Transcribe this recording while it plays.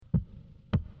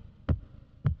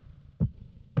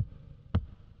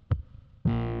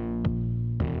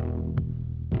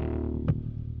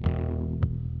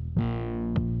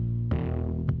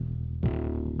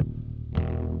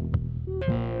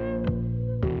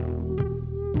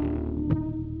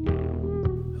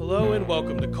and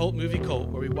welcome to Cult Movie Cult,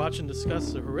 where we watch and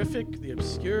discuss the horrific, the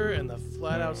obscure, and the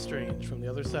flat-out strange from the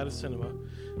other side of cinema.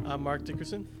 I'm Mark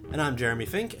Dickerson. And I'm Jeremy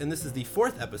Fink, and this is the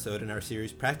fourth episode in our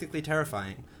series Practically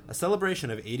Terrifying, a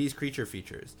celebration of 80s creature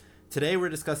features. Today we're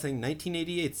discussing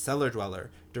 1988's Cellar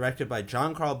Dweller, directed by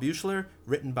John Carl Buechler,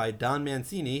 written by Don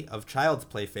Mancini of Child's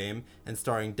Play fame, and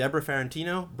starring Deborah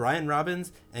Farentino, Brian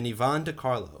Robbins, and Yvonne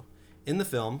DiCarlo. In the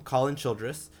film, Colin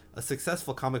Childress, a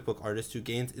successful comic book artist who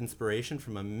gains inspiration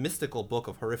from a mystical book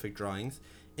of horrific drawings,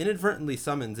 inadvertently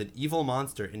summons an evil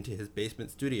monster into his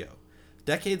basement studio.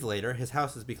 Decades later, his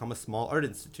house has become a small art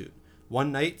institute.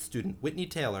 One night, student Whitney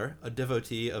Taylor, a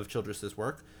devotee of Childress's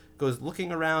work, goes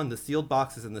looking around the sealed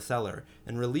boxes in the cellar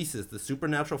and releases the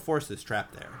supernatural forces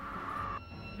trapped there.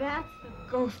 That's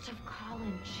the ghost of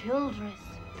Colin Childress.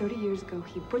 30 years ago,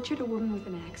 he butchered a woman with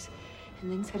an axe and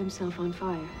then set himself on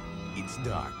fire. It's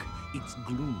dark, it's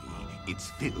gloomy, it's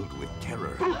filled with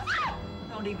terror.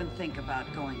 Don't even think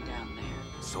about going down there.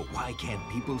 So why can't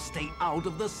people stay out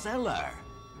of the cellar?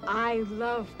 I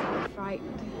love being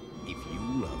frightened. If you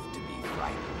love to be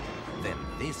frightened, then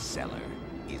this cellar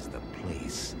is the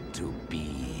place to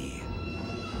be.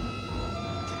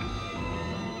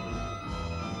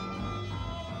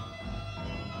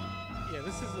 Yeah,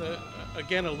 this is,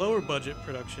 again, a lower budget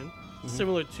production,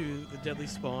 similar to The Deadly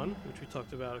Spawn, which we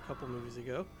talked about a couple movies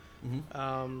ago.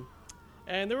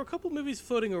 And there were a couple movies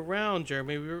floating around,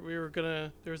 Jeremy. We were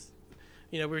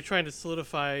trying to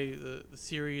solidify the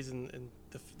series and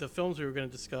the films we were going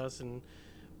to discuss, and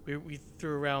we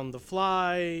threw around The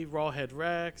Fly, Rawhead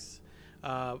Rex,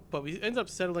 but we ended up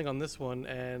settling on this one.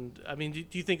 And I mean,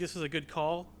 do you think this was a good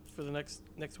call for the next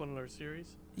one in our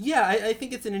series? Yeah, I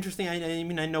think it's an interesting. I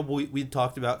mean, I know we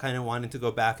talked about kind of wanting to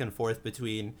go back and forth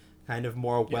between kind of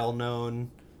more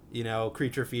well-known,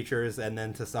 creature features, and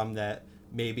then to some that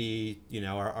maybe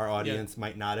our audience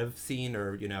might not have seen,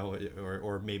 or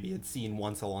or maybe had seen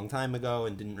once a long time ago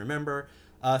and didn't remember.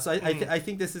 So I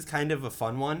think this is kind of a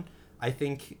fun one. I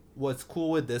think what's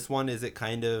cool with this one is it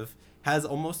kind of has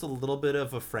almost a little bit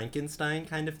of a Frankenstein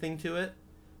kind of thing to it.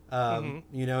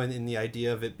 In the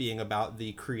idea of it being about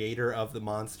the creator of the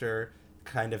monster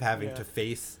kind of having to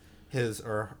face his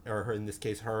or her, in this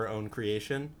case, her own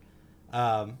creation.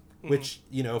 Which,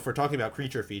 if we're talking about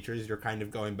creature features, you're kind of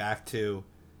going back to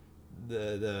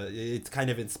it's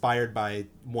kind of inspired by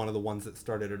one of the ones that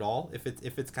started it all. If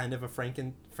it's kind of a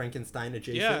Frankenstein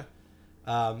adjacent.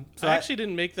 Yeah. So I actually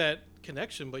didn't make that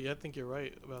connection, but I think you're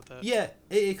right about that. Yeah,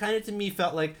 it kind of to me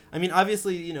felt like, I mean,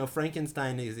 obviously,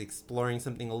 Frankenstein is exploring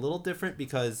something a little different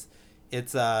because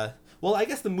it's I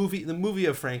guess the movie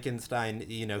of Frankenstein,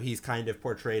 he's kind of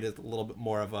portrayed as a little bit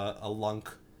more of a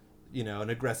lunk, an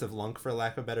aggressive lunk, for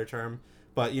lack of a better term.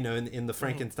 But, in the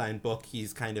Frankenstein book,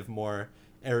 he's kind of more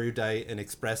erudite and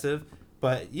expressive.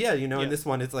 But, in this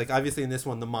one, it's like, obviously in this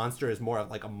one, the monster is more of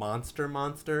like a monster.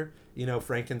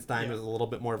 Frankenstein was a little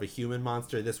bit more of a human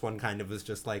monster. This one kind of was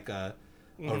just like a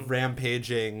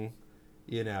rampaging,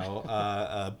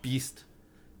 a beast.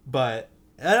 But,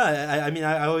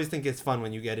 I always think it's fun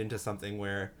when you get into something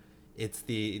where it's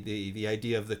the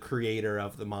idea of the creator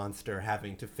of the monster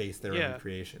having to face their own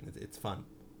creation. It's fun.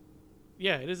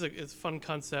 Yeah, it's a fun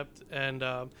concept, and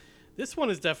this one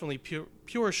is definitely pure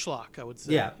schlock, I would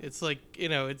say. Yeah. It's like,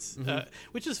 it's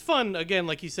which is fun, again,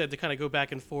 like you said, to kind of go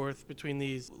back and forth between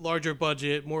these larger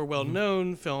budget, more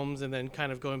well-known films, and then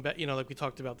kind of going back, like we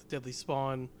talked about The Deadly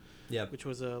Spawn, which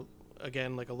was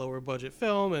again like a lower budget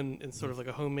film and sort of like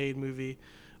a homemade movie.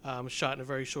 Shot in a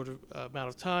very short amount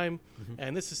of time,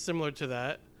 and this is similar to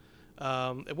that.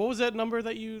 What was that number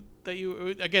that you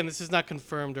again? This is not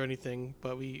confirmed or anything,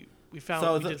 but we found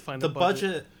so we did find the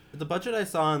budget. The budget I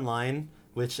saw online,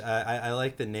 which I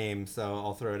like the name, so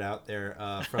I'll throw it out there,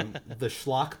 from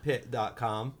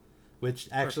theschlockpit.com, which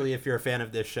actually, if you're a fan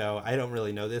of this show, I don't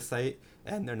really know this site,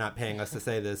 and they're not paying us to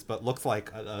say this, but looks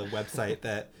like a website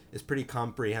that is pretty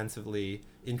comprehensively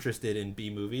interested in B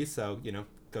movies, so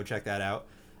go check that out.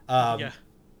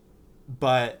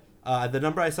 But the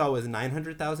number I saw was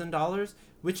 $900,000,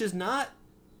 which is not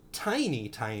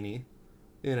tiny.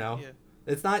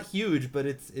 It's not huge, but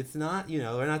it's not,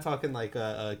 we're not talking like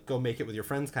a go make it with your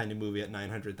friends kind of movie at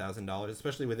 $900,000,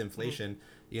 especially with inflation.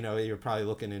 You're probably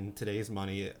looking in today's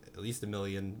money at least $1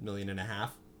 million, $1.5 million,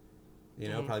 probably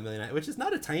 $1.5 million, which is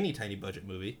not a tiny budget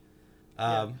movie.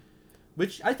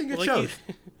 Which I think it shows.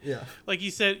 Like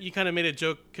you said, you kind of made a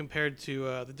joke compared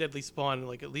to The Deadly Spawn.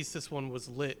 Like, at least this one was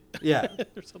lit. Yeah.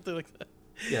 Or something like that.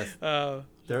 Yes.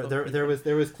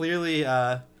 There was clearly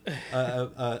a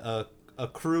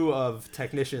crew of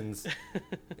technicians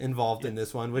involved in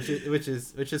this one, which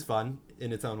is fun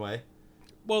in its own way.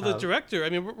 Well, the director. I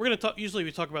mean, we're going to talk. Usually,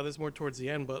 we talk about this more towards the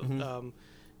end, but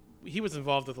he was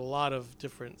involved with a lot of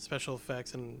different special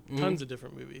effects and tons of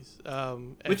different movies,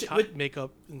 and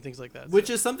makeup and things like that. Which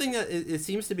is something that it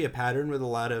seems to be a pattern with a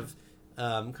lot of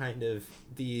kind of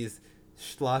these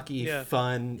schlocky,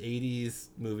 fun 80s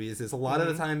movies. Is a lot of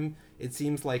the time it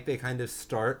seems like they kind of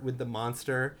start with the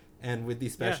monster and with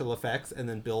these special effects, and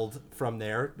then build from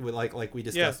there. With like we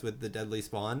discussed with the Deadly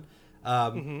Spawn.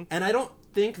 And I don't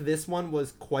think this one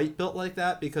was quite built like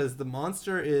that, because the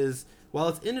monster is, while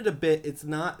it's in it a bit, it's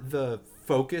not the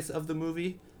focus of the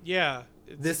movie. Yeah,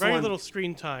 it's very little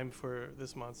screen time for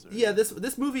this monster. Yeah,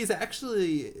 this movie is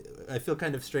actually, I feel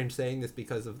kind of strange saying this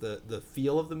because of the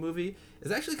feel of the movie,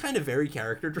 is actually kind of very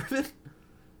character driven.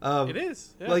 It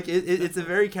is. Yeah. Like it's a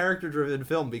very character driven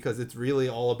film, because it's really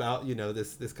all about,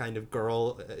 this kind of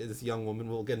girl, this young woman.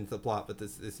 We'll get into the plot, but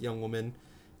this young woman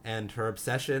and her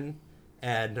obsession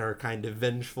and her kind of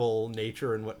vengeful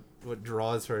nature, and what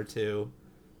draws her to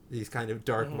these kind of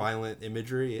dark, violent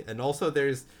imagery. And also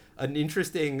there's an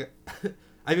interesting,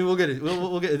 I mean, we'll get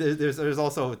there's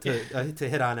also to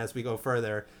hit on as we go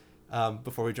further,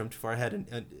 before we jump too far ahead,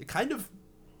 and kind of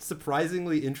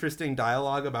surprisingly interesting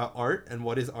dialogue about art and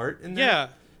what is art in there.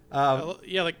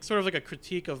 Like sort of like a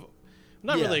critique of,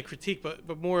 not really a critique,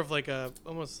 but more of like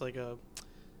almost like a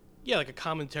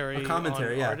commentary. A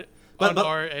commentary, on art, on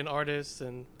art and artists,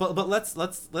 and but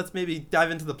let's maybe dive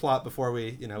into the plot before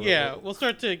we we'll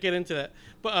start to get into that.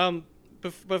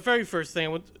 But very first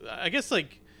thing, I guess,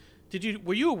 like,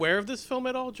 were you aware of this film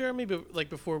at all, Jeremy? But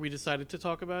like before we decided to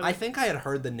talk about it, I think I had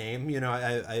heard the name.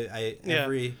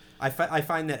 I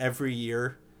find that every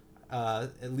year,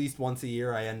 at least once a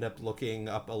year, I end up looking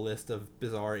up a list of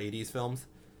bizarre '80s films,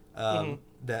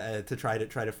 that to try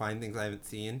to find things I haven't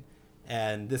seen.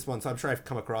 And this one, so I'm sure I've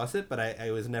come across it, but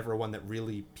I was never one that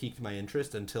really piqued my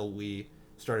interest until we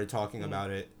started talking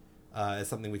about it as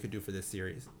something we could do for this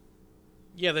series.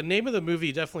 Yeah, the name of the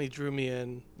movie definitely drew me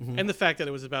in, and the fact that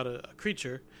it was about a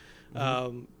creature.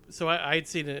 So I'd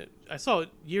seen it. I saw it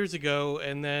years ago,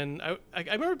 and then I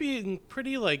remember being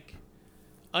pretty, like,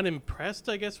 unimpressed,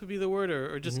 I guess would be the word,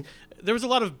 or just there was a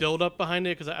lot of build up behind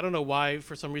it, because I don't know why,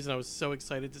 for some reason I was so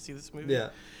excited to see this movie. Yeah.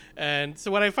 And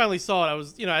so when I finally saw it, I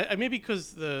was, I maybe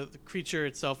because the creature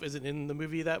itself isn't in the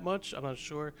movie that much, I'm not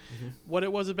sure what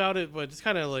it was about it, but it's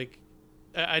kind of like,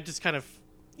 I just kind of,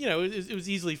 it was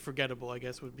easily forgettable, I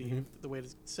guess would be the way to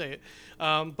say it.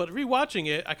 But rewatching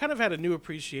it, I kind of had a new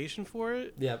appreciation for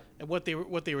it. Yeah. And what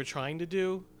they were trying to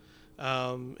do,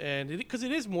 and because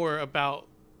it is more about,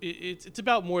 it's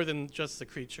about more than just the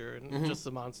creature and just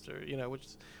the monster,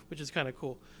 which is kind of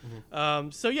cool.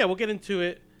 So yeah, we'll get into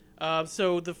it.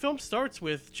 So the film starts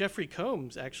with Jeffrey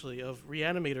Combs, actually, of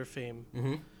Reanimator fame.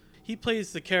 He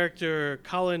plays the character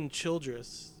Colin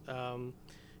Childress,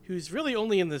 who's really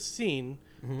only in this scene,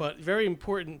 but very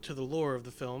important to the lore of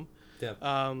the film.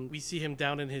 Yeah. We see him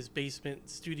down in his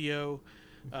basement studio.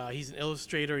 He's an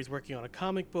illustrator. He's working on a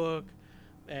comic book.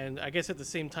 And I guess at the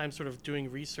same time sort of doing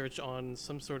research on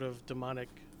some sort of demonic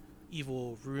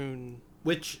evil rune.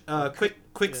 Which,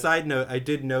 quick side note, I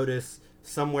did notice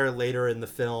somewhere later in the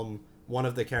film, one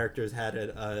of the characters had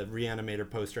a Reanimator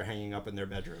poster hanging up in their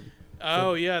bedroom.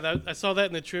 Oh, yeah, I saw that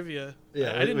in the trivia.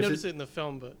 Yeah, I didn't notice it in the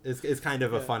film, but it's kind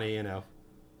of a funny, I don't know.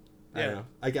 I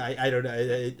don't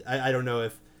know. I don't know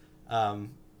if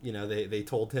they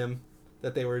told him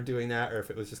that they were doing that, or if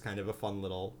it was just kind of a fun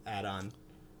little add-on.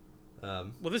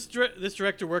 Well, this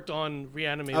director worked on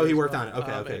Reanimator. Oh, he worked on it.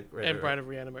 Okay, and Bride of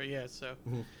Reanimator. Yeah, so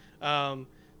so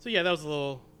yeah, that was a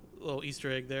little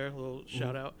Easter egg there, a little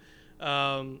shout out.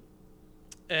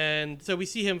 And so we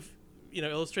see him,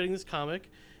 illustrating this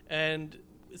comic, and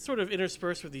it's sort of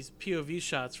interspersed with these POV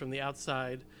shots from the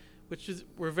outside, which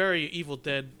were very Evil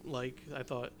Dead like, I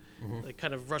thought, like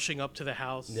kind of rushing up to the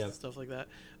house and stuff like that.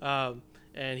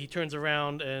 And he turns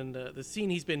around, and the scene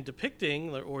he's been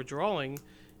depicting or drawing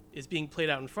is being played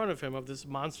out in front of him, of this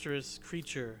monstrous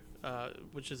creature,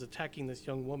 which is attacking this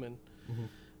young woman.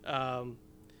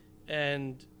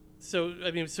 And so,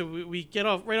 we get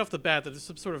right off the bat that there's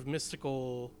some sort of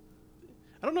mystical,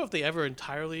 I don't know if they ever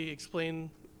entirely explain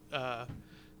the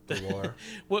lore.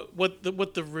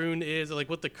 what the rune is, or like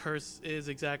what the curse is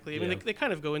exactly. I mean, they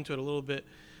kind of go into it a little bit,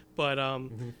 but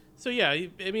so yeah,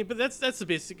 but that's the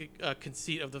basic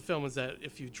conceit of the film, is that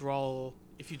if you draw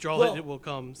it will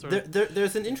come.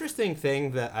 There's an interesting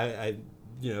thing that I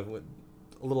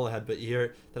a little ahead, but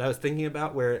here that I was thinking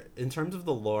about, where in terms of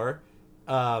the lore,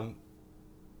 I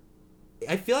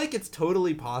feel like it's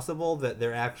totally possible that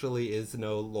there actually is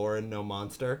no lore and no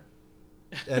monster.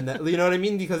 and that, you know what I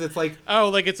mean? Because it's like, oh,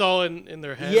 like it's all in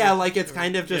their head. yeah, like it's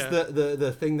kind of just yeah.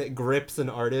 the thing that grips an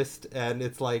artist, and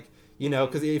it's like, you know,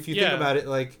 because if you think about it,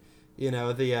 like, you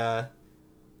know,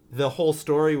 the whole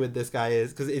story with this guy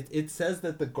is because it says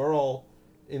that the girl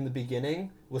in the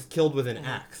beginning was killed with an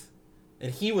axe,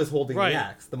 and he was holding the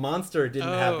axe. The monster didn't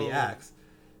have the axe.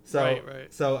 So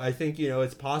so I think, you know,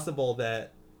 it's possible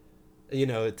that, you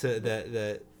know,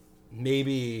 that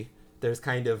maybe there's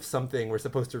kind of something we're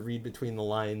supposed to read between the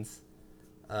lines.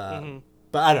 But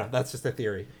I don't know. That's just a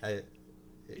theory.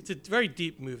 It's a very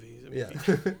deep movie. I mean,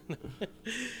 yeah.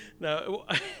 Now,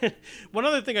 one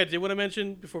other thing I did want to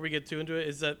mention before we get too into it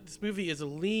is that this movie is a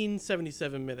lean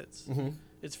 77 minutes.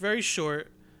 It's very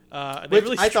short.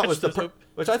 Which I thought was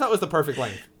the perfect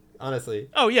length, honestly.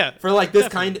 Oh yeah, for like this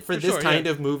kind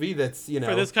of movie that's, you know,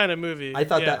 for this kind of movie. I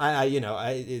thought that I you know,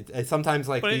 I sometimes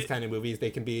like these kind of movies, they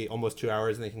can be almost 2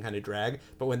 hours and they can kind of drag,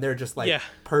 but when they're just like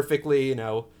perfectly, you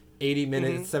know, 80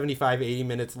 minutes, 75, 80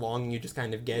 minutes long, you just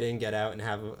kind of get in, get out, and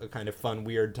have a kind of fun,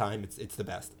 weird time. It's the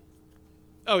best.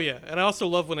 Oh yeah, and I also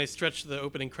love when they stretch the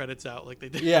opening credits out like they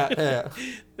did. Yeah.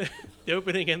 The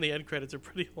opening and the end credits are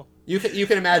pretty long. You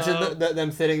can imagine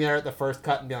them sitting there at the first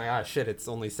cut and being like, "Ah, shit, it's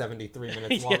only 73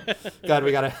 minutes long. God,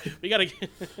 we gotta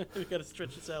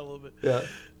stretch this out a little bit." Yeah.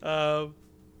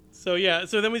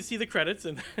 So then we see the credits,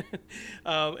 and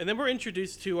and then we're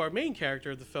introduced to our main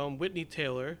character of the film, Whitney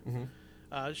Taylor.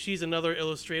 She's another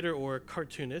illustrator or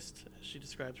cartoonist, as she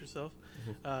describes herself.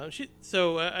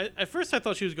 At first I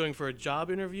thought she was going for a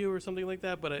job interview or something like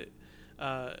that, but it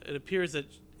appears that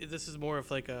this is more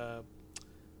of like a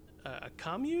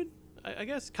commune, I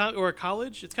guess, or a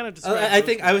college. It's kind of described.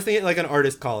 I was thinking like an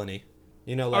artist colony,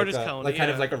 you know, like artist colony, like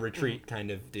kind of like a retreat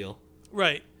kind of deal.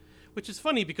 Right, which is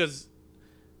funny because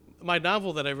my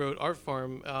novel that I wrote, Art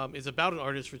Farm, is about an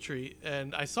artist retreat,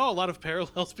 and I saw a lot of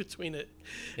parallels between it.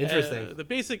 Interesting. The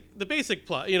basic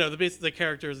plot, you know, the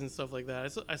characters and stuff like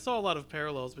that. I saw a lot of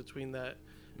parallels between that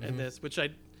and this, which I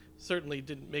certainly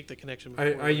didn't make the connection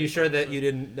before. Are you sure that you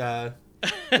didn't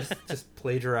just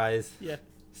plagiarize? Yeah.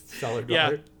 Cellar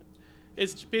Dweller? Yeah.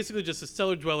 It's basically just a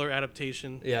Cellar Dweller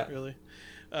adaptation. Yeah. Really.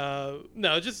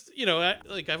 No, just, you know,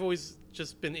 I've always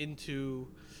just been into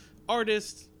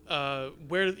artists.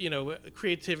 Where, you know,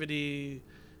 creativity,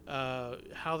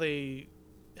 how they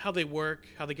work,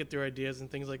 how they get their ideas and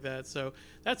things like that. So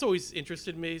that's always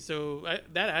interested me. So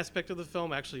that aspect of the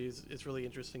film actually is really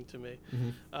interesting to me.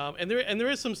 And there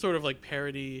is some sort of like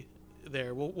parody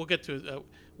there. We'll get to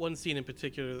one scene in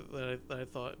particular that I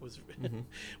thought was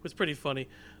was pretty funny.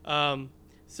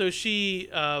 So she,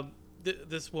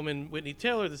 this woman, Whitney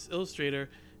Taylor, this illustrator,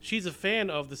 she's a fan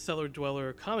of the Cellar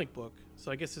Dweller comic book. So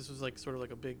I guess this was like sort of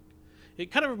like a big. It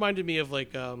kind of reminded me of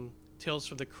like Tales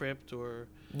from the Crypt, or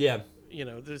you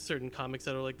know, there's certain comics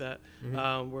that are like that,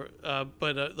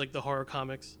 like the horror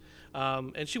comics.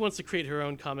 And she wants to create her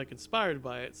own comic inspired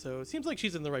by it. So it seems like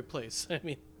she's in the right place. I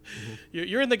mean,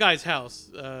 you're in the guy's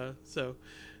house. So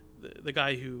the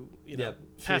guy who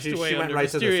passed away under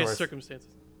mysterious circumstances.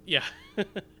 Yeah.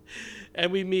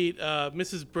 And we meet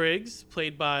Mrs. Briggs,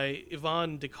 played by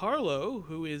Yvonne DiCarlo,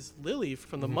 who is Lily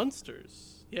from the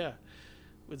Munsters. Yeah, it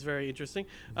was very interesting.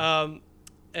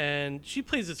 And she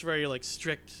plays this very like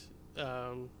strict,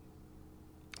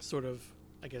 sort of.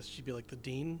 I guess she'd be like the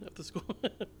dean of the school,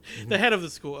 the head of the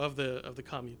school of the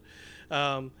commune.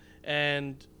 So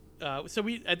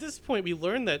we at this point we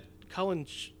learned that Colin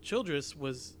Childress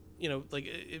was, you know,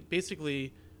 like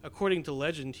basically, according to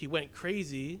legend, he went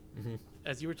crazy.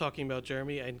 As you were talking about,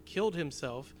 Jeremy, and killed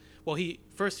himself. Well, he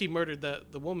murdered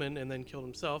the woman and then killed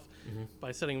himself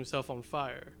by setting himself on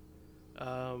fire.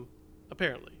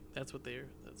 Apparently, that's what they're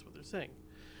saying.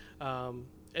 And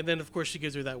then, of course, she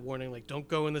gives her that warning, like, don't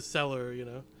go in the cellar, you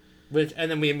know. And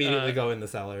then we immediately go in the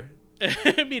cellar.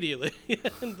 Immediately,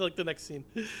 in like the next scene.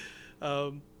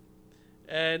 And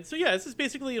so, yeah, this is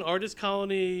basically an artist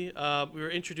colony. We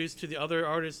were introduced to the other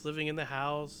artists living in the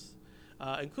house.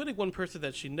 Including one person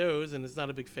that she knows and is not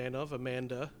a big fan of,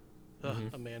 Amanda.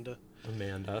 Amanda.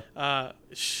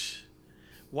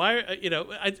 Why? You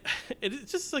know,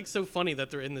 it's just like so funny that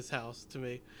they're in this house to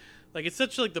me. Like, it's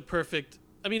such like the perfect.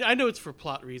 I mean, I know it's for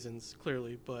plot reasons,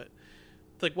 clearly, but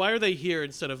like, why are they here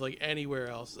instead of like anywhere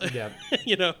else? Yeah.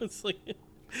 You know, it's like.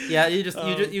 Yeah,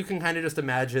 you can kind of just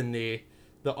imagine the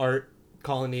art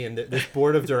colony and this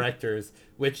board of directors,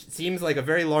 which seems like a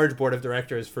very large board of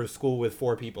directors for a school with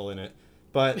 4 people in it.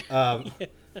 But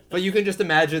but you can just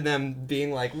imagine them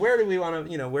being like, where do we want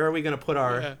to, you know, where are we going to put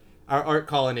our art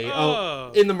colony?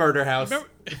 Oh, in the murder house. Remember,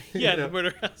 yeah, the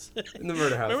murder house. In the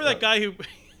murder house. Remember that guy who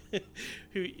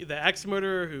the axe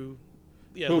murderer who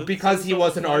yeah, Who, because set he himself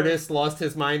was on an fire. artist, lost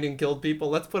his mind and killed people.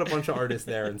 Let's put a bunch of artists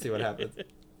there and see what happens.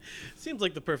 Seems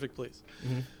like the perfect place.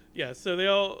 Mm-hmm. Yeah, so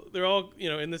they're all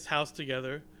in this house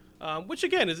together, which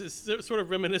again is sort of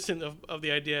reminiscent of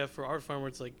the idea for Art Farm, where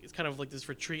it's kind of like this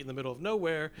retreat in the middle of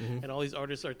nowhere, Mm-hmm. and all these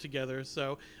artists are together.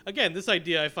 So again, this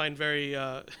idea I find very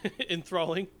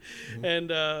enthralling, Mm-hmm.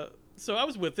 and so I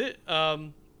was with it.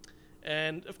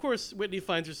 And of course, Whitney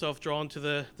finds herself drawn to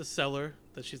the cellar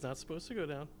that she's not supposed to go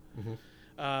down,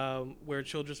 where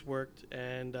Childress worked,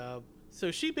 and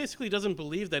so she basically doesn't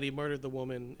believe that he murdered the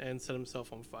woman and set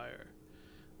himself on fire.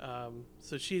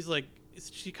 So she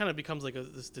kind of becomes like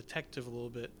this detective a little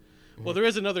bit. Well, there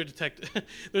is another detective.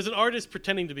 There's an artist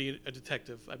pretending to be a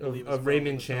detective, I believe. Of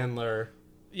Raymond Chandler.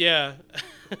 Yeah.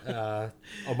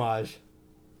 Homage.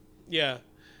 Yeah.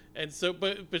 And so,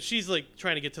 but she's like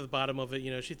trying to get to the bottom of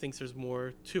it. She thinks there's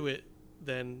more to it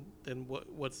than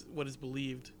what is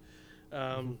believed.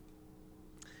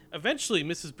 Eventually,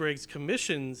 Mrs. Briggs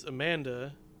commissions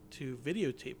Amanda to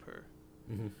videotape her.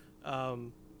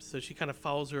 So she kind of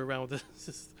follows her around with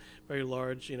this very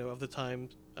large, of the time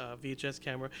VHS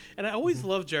camera. And I always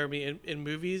love Jeremy in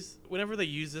movies whenever they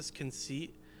use this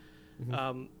conceit,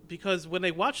 because when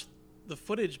they watch the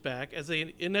footage back, as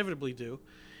they inevitably do,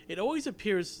 it always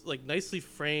appears like nicely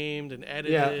framed and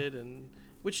edited, and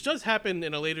which does happen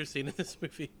in a later scene in this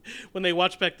movie when they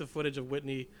watch back the footage of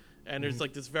Whitney. And there's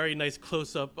like this very nice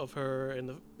close up of her,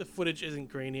 and the footage isn't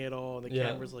grainy at all, and the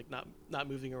camera's like not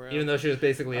moving around. Even though she was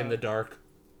basically in the dark.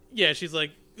 Yeah, she's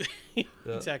like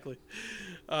exactly.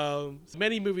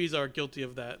 Many movies are guilty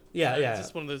of that. Yeah. It's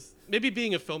just one of those. Maybe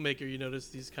being a filmmaker, you notice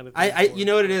these kind of things. You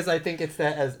know what it is? I think it's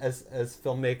that as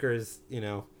filmmakers,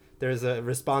 there's a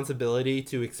responsibility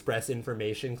to express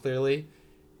information clearly,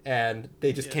 and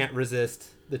they just can't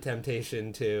resist the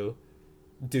temptation to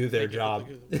do their job,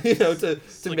 to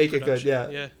make it good.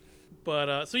 Yeah.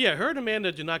 But so yeah, her and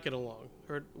Amanda do not get along.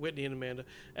 Whitney and Amanda,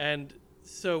 and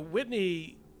so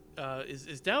Whitney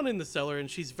is down in the cellar, and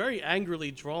she's very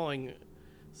angrily drawing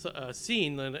a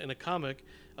scene in a comic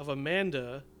of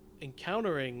Amanda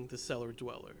encountering the cellar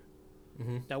dweller.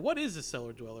 Now, what is a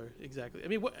cellar dweller exactly? I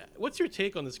mean, what's your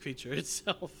take on this creature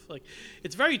itself? Like,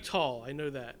 it's very tall. I know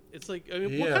that. It's like, I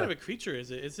mean, what kind of a creature is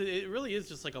it? It really is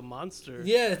just like a monster.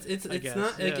 Yeah, it's not.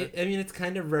 Yeah. Like, I mean, it's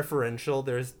kind of referential.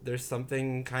 There's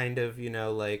something kind of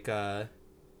like I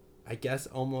guess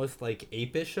almost like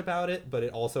apish about it, but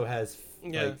it also has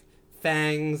like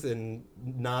fangs and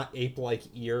not ape-like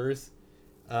ears.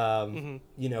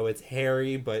 It's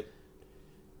hairy, but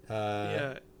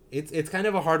It's kind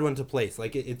of a hard one to place.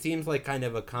 Like it seems like kind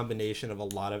of a combination of a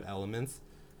lot of elements.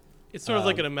 It's sort of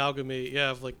like an amalgamate,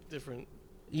 of like different.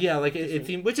 Yeah, like it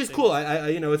seems, which is cool. I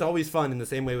it's always fun in the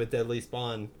same way with Deadly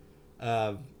Spawn,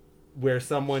 where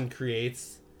someone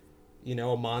creates,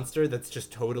 a monster that's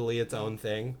just totally its own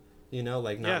thing.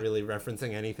 Like not really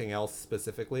referencing anything else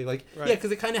specifically. Like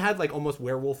because it kind of had like almost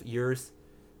werewolf ears.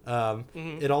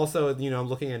 It also, I'm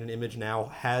looking at an image now,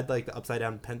 had like the upside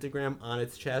down pentagram on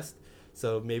its chest.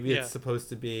 So maybe it's supposed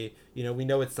to be, we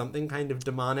know it's something kind of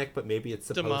demonic, but maybe it's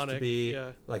supposed to be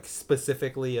like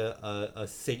specifically a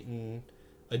Satan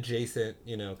adjacent,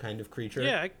 kind of creature.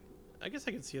 Yeah, I guess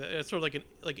I can see that. It's sort of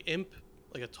like imp,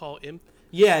 like a tall imp.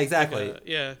 Yeah, exactly. Like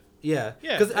yeah.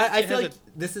 Because I feel like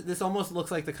this almost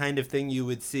looks like the kind of thing you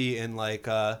would see in like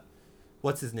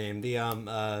what's his name, the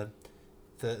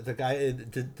guy,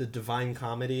 the Divine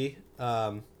Comedy.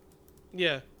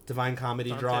 Divine Comedy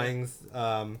Dante. Drawings.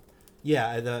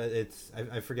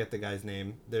 I forget the guy's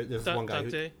name. There's one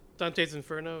guy. Dante's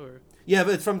Inferno, or but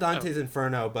it's from Dante's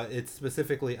Inferno, but it's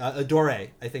specifically Doré,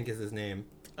 I think is his name.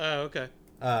 Oh, okay.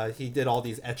 He did all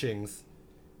these etchings.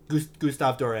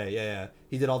 Gustave Doré, yeah.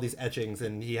 He did all these etchings,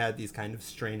 and he had these kind of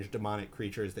strange demonic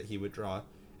creatures that he would draw,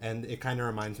 and it kind of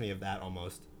reminds me of that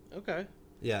almost. Okay.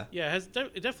 Yeah. Yeah, it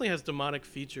definitely has demonic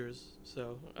features.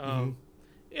 So,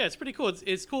 yeah, it's pretty cool.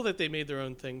 It's cool that they made their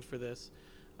own thing for this.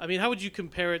 I mean, how would you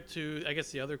compare it to, I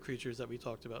guess, the other creatures that we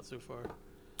talked about so far?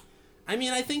 I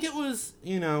mean, I think it was,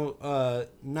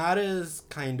 not as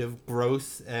kind of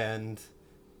gross and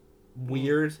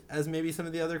weird as maybe some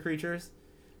of the other creatures.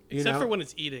 Except for when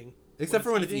it's eating. Except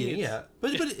for when it's eating, yeah.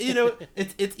 But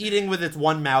it's eating with its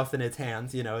one mouth and its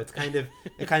hands. It's kind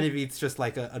of eats just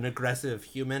like an aggressive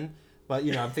human. But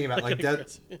I'm thinking about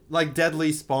like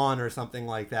Deadly Spawn or something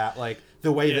like that. Like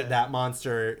the way that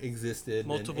monster existed,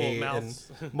 multiple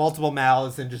mouths, and multiple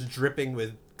mouths, and just dripping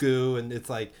with goo, and it's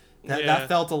like that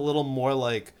felt a little more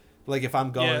like if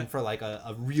I'm going for like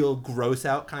a real gross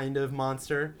out kind of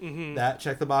monster. That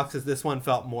checked the boxes. This one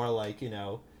felt more like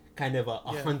kind of a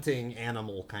hunting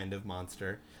animal kind of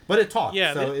monster, but it talked.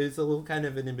 Yeah, so it's a little kind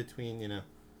of an in between.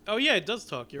 Oh yeah, it does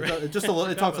talk. You're right. Just a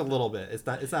little. It talks a little bit. It's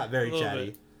not very chatty,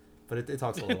 bit. but it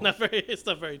talks a little. It's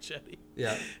not very chatty.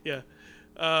 Yeah. Yeah.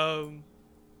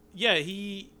 Yeah.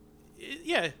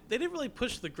 They didn't really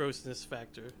push the grossness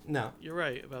factor. No. You're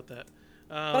right about that.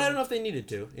 But I don't know if they needed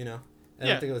to. I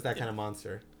don't think it was that kind of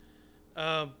monster.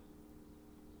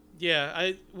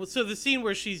 Yeah. So the scene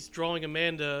where she's drawing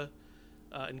Amanda,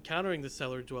 encountering the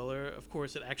cellar dweller. Of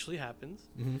course, it actually happens.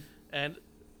 Mm-hmm. And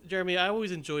Jeremy, I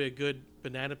always enjoy a good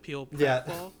banana peel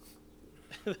pratfall.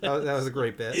 that was a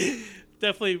great bit.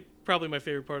 Definitely, probably my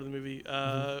favorite part of the movie.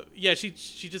 Yeah, she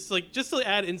just to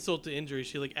add insult to injury,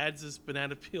 she adds this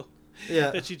banana peel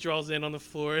that she draws in on the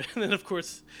floor, and then of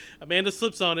course Amanda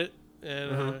slips on it,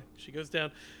 and she goes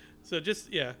down. So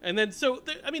and then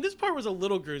this part was a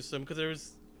little gruesome because there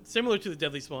was similar to the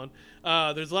Deadly Spawn.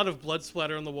 There's a lot of blood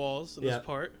splatter on the walls in this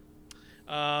part.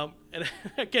 And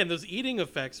again, those eating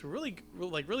effects were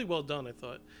really well done, I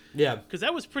thought. Yeah. Because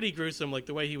that was pretty gruesome,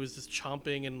 the way he was just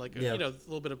chomping and a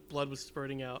little bit of blood was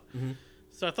spurting out. Mm-hmm.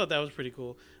 So I thought that was pretty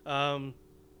cool. And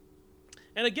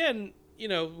again,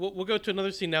 we'll go to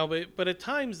another scene now, but at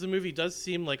times the movie does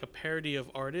seem like a parody of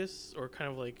artists or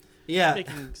kind of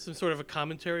making some sort of a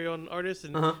commentary on artists.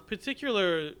 And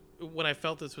particular, when I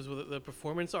felt this was with the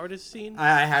performance artist scene.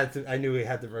 I knew we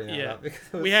had to bring that up.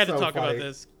 We had to talk about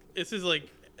this. This is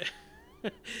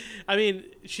I mean,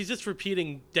 she's just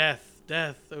repeating death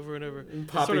over and over. And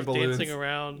popping sort of balloons. Dancing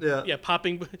around. Yeah,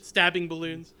 stabbing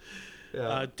balloons.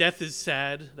 Yeah. Death is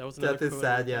sad. That was another Death is quote.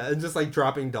 sad, yeah. And just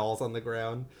dropping dolls on the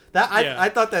ground. I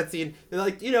thought that scene,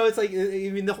 it's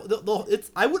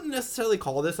it's, I wouldn't necessarily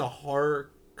call this a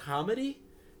horror comedy,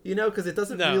 because it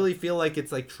doesn't really feel like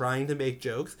it's trying to make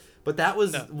jokes. But that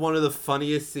was one of the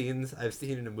funniest scenes I've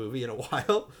seen in a movie in a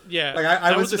while. Yeah,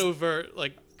 I was an just overt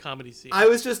comedy scene. I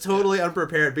was just totally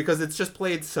unprepared because it's just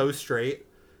played so straight,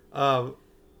 and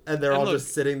they're all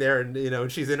just sitting there,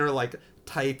 and she's in her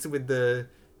tights with the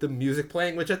music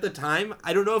playing, which at the time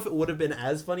I don't know if it would have been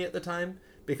as funny at the time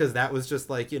because that was just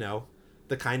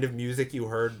the kind of music you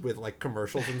heard with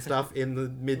commercials and stuff in the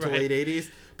mid to late 80s.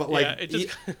 But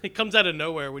it comes out of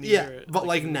nowhere when you hear it.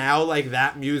 But now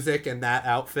that music and that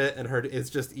outfit and her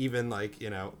is just even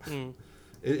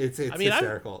it's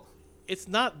hysterical. It's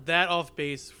not that off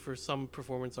base for some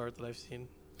performance art that I've seen.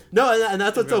 No, and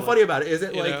that's what's so funny about it. Is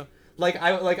it I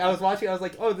was watching, I was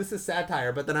like, oh, this is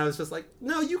satire, but then I was just like,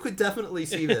 no, you could definitely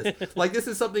see this. This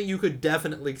is something you could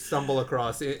definitely stumble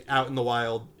across out in the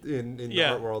wild in the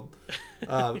art world.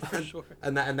 For sure.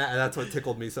 And that's what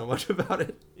tickled me so much about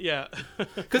it. Yeah.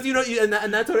 Because and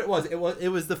that's what it was. It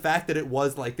was the fact that it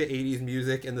was the 80s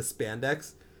music and the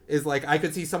spandex is I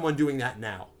could see someone doing that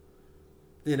now.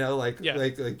 Just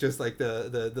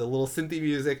the little synthy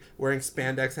music, wearing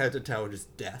spandex head to toe, and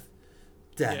just death.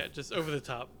 Yeah, just over the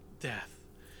top death.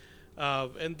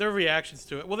 And their reactions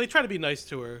to it. Well, they try to be nice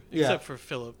to her, except for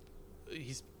Philip.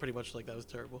 He's pretty much that was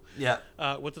terrible. Yeah.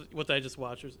 What did I just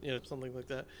watch, or something like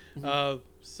that. Mm-hmm.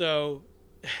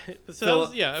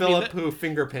 Philip, who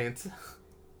finger paints.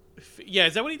 Yeah,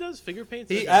 is that what he does? Finger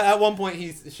paints? At one point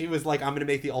she was like, I'm gonna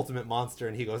make the ultimate monster,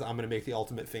 and he goes, I'm gonna make the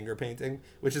ultimate finger painting,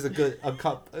 which is a good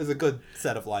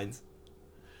set of lines.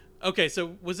 Okay,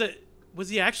 so was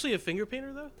he actually a finger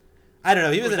painter though? I don't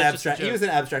know. He was an abstract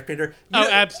painter.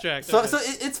 Abstract. So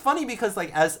it's funny because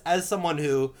as someone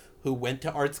who went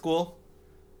to art school,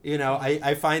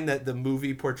 I find that the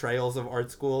movie portrayals of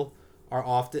art school are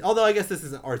often, although I guess this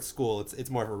isn't art school, it's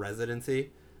more of a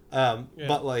residency. But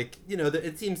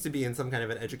it seems to be in some kind of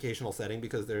an educational setting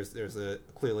because there's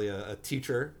clearly a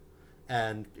teacher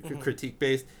and critique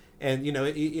based, and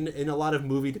in a lot of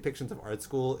movie depictions of art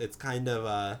school, it's kind of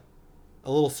a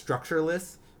little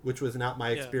structureless, which was not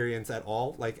my experience at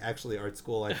all. Actually, art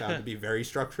school I found to be very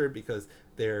structured because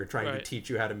they're trying to teach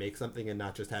you how to make something and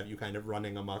not just have you kind of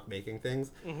running amok making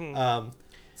things. Mm-hmm.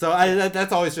 So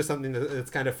that's always just something that's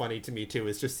kind of funny to me too,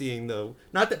 is just seeing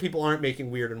not that people aren't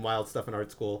making weird and wild stuff in art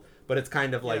school, but it's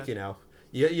kind of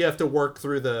you have to work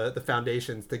through the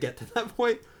foundations to get to that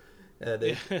point.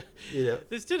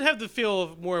 This did have the feel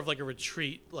of more of a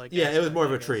retreat. It was more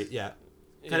of a retreat. Yeah.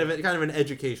 Kind of an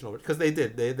educational, because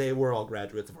they were all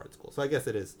graduates of art school, so I guess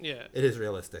it is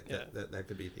realistic that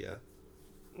could be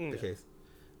the case.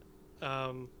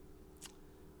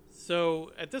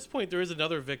 So at this point, there is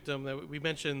another victim that we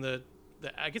mentioned.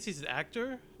 I guess he's an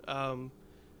actor,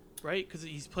 right? Because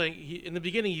he's playing. In the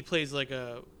beginning, he plays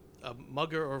a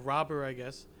mugger or robber, I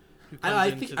guess.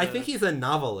 I think he's a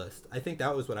novelist. I think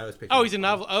that was what I was picking. Oh, he's a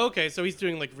novel. Oh, okay, so he's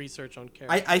doing research on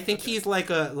characters. I think he's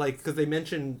because they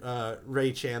mentioned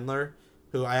Ray Chandler,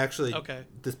 who I actually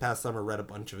this past summer read a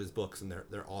bunch of his books, and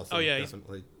they're awesome. Oh yeah,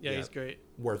 definitely. He's great.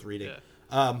 Worth reading.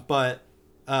 Yeah. But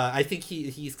I think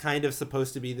he's kind of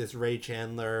supposed to be this Ray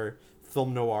Chandler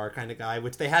film noir kind of guy,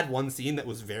 which they had one scene that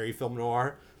was very film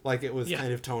noir. Like, it was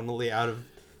kind of tonally out of,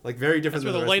 like, very different.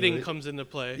 That's where than the rest of lighting comes into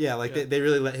play. Yeah, like, they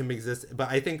really let him exist. But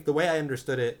I think the way I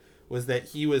understood it was that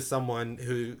he was someone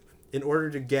who, in order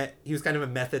to get, he was kind of a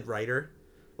method writer.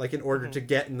 Like, in order to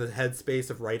get in the headspace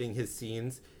of writing his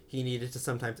scenes, he needed to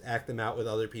sometimes act them out with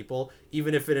other people,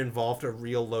 even if it involved a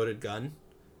real loaded gun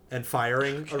and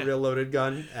firing a real loaded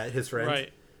gun at his friends.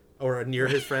 Right. Or near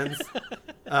his friends.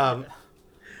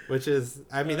 Which is,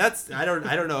 I mean, that's, I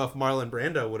don't know if Marlon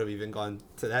Brando would have even gone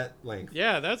to that length.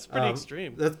 Yeah, that's pretty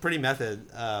extreme. That's pretty method.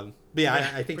 But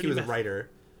yeah, I think he was a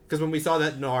writer. Because when we saw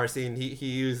that noir scene, he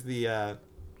used the,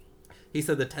 he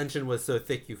said the tension was so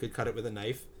thick you could cut it with a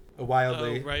knife. A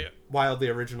wildly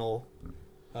original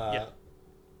simile.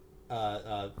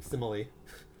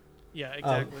 Yeah,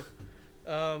 exactly.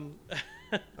 Or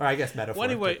I guess metaphor. Well,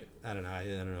 anyway, I don't know. I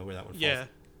don't know where that one falls. Yeah.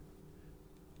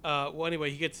 Well,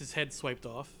 anyway, he gets his head swiped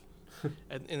off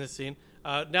in the scene.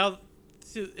 Now,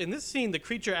 in this scene, the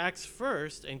creature acts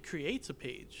first and creates a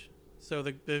page. So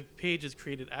the page is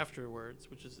created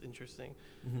afterwards, which is interesting.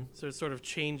 Mm-hmm. So it sort of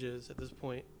changes at this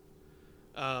point.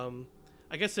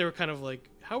 I guess they were kind of like,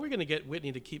 how are we going to get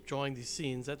Whitney to keep drawing these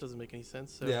scenes? That doesn't make any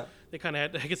sense. So they kind of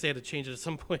had, I guess they had to change it at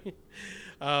some point.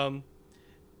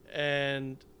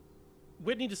 And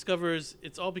Whitney discovers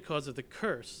it's all because of the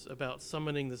curse about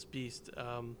summoning this beast.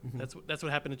 That's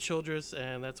what happened to Childress,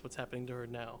 and that's what's happening to her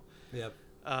now. Yep.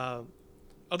 Now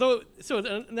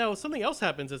something else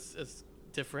happens that's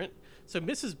different. So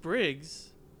Mrs. Briggs,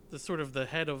 the sort of the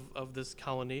head of this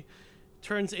colony,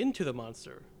 turns into the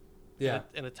monster. Yeah.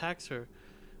 And attacks her.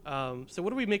 So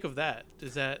what do we make of that?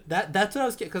 Is that's what I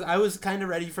was, because I was kind of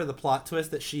ready for the plot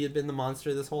twist that she had been the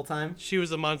monster this whole time. She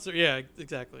was the monster. Yeah,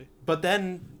 exactly. But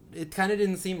then it kind of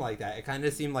didn't seem like that. It kind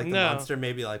of seemed like the monster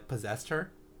maybe like possessed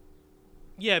her.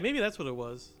 Yeah, maybe that's what it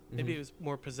was. Maybe it was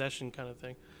more possession kind of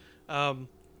thing.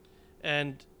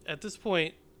 And at this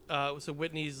point, so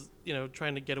Whitney's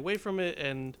trying to get away from it,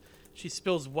 and she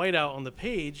spills white out on the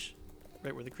page,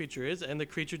 right where the creature is, and the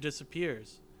creature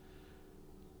disappears.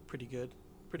 Pretty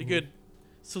good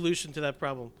solution to that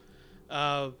problem.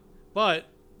 But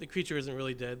the creature isn't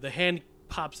really dead. The hand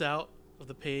pops out of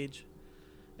the page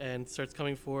and starts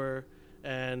coming for her.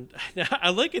 And I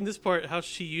like in this part how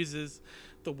she uses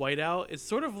the whiteout. It's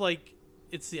sort of like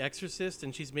it's The Exorcist,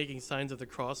 and she's making signs of the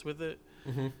cross with it.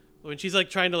 Mm-hmm. When she's like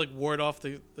trying to like ward off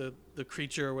the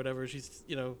creature or whatever, she's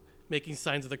making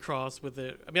signs of the cross with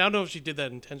it. I mean, I don't know if she did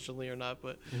that intentionally or not,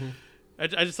 but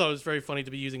I just thought it was very funny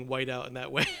to be using whiteout in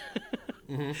that way.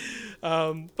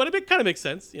 But it kind of makes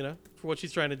sense, for what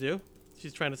she's trying to do.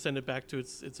 She's trying to send it back to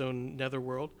its own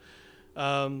netherworld.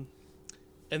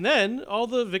 And then all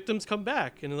the victims come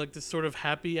back in like this sort of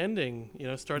happy ending,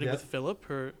 starting with Philip,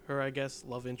 her I guess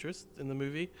love interest in the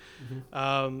movie.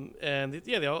 And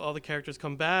all the characters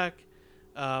come back.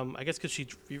 I guess because she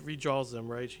redraws them,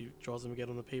 right? She draws them again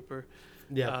on the paper.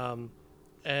 Yeah.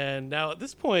 And now at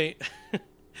this point,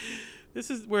 this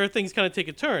is where things kind of take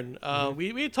a turn.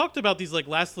 We had talked about these like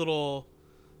last little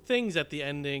things at the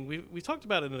ending. We talked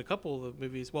about it in a couple of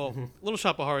movies. Well, Little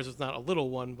Shop of Horrors was not a little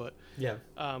one, but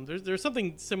there's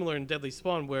something similar in Deadly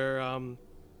Spawn where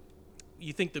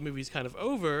you think the movie's kind of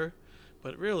over,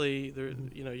 but really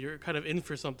you're kind of in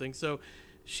for something. So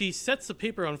she sets the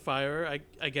paper on fire,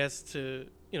 I guess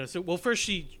first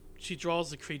she draws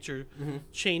the creature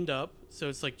chained up, so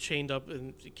it's like chained up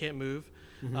and it can't move.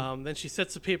 Then she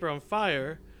sets the paper on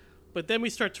fire, but then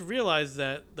we start to realize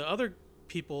that the other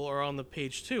people are on the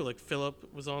page too, like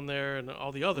Philip was on there and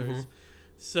all the others.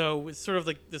 So it's sort of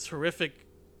like this horrific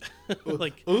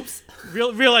like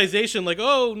realization, like,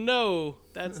 oh no,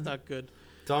 that's not good.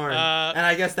 Darn. And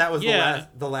I guess that was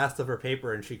the last of her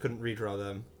paper, and she couldn't redraw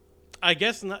them. I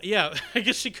guess not. Yeah, I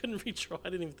guess she couldn't redraw. I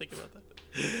didn't even think about that.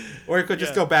 Or it could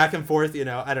just go back and forth,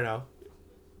 I don't know.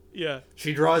 Yeah.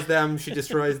 She draws them, she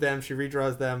destroys them, she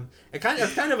redraws them. It's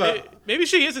kind of a... Maybe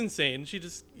she is insane. She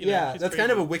just... that's crazy.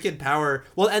 Kind of a wicked power.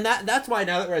 Well, and that's why,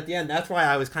 now that we're at the end, that's why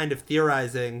I was kind of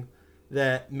theorizing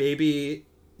that maybe,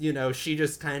 she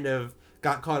just kind of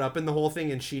got caught up in the whole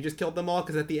thing and she just killed them all,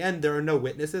 because at the end there are no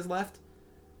witnesses left.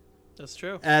 That's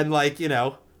true. And, like,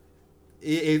 there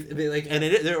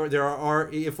are,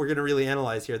 if we're going to really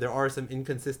analyze here, there are some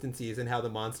inconsistencies in how the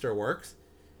monster works.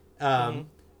 And,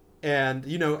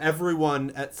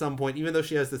 everyone at some point, even though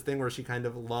she has this thing where she kind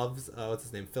of loves, what's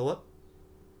his name, Philip?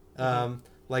 She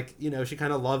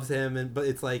kind of loves him, but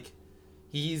it's like,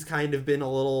 he's kind of been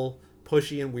a little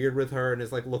pushy and weird with her and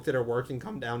has, like, looked at her work and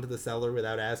come down to the cellar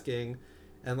without asking.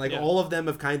 And, all of them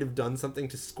have kind of done something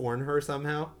to scorn her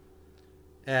somehow.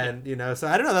 And, so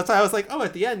I don't know. That's why I was like, oh,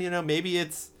 at the end, maybe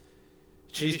it's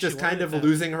she's just kind of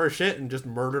losing her shit and just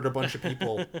murdered a bunch of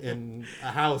people in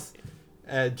a house,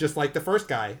 just like the first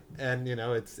guy. And,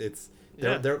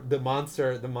 the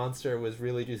monster was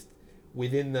really just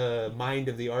within the mind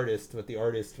of the artist, but the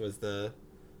artist was the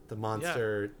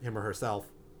monster, him or herself.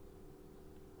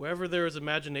 Wherever there is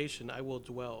imagination, I will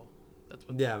dwell. That's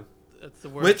what. Yeah. That's the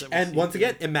word. Which, and once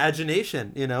again,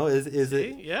 imagination. Is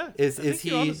it? Yeah. Is he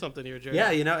he onto something here, Jerry?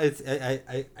 Yeah. It's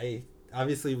I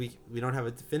obviously we don't have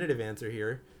a definitive answer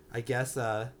here. I guess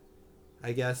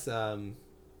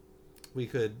we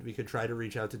could try to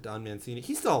reach out to Don Mancini.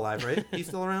 He's still alive, right? He's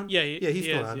still around. Yeah. He's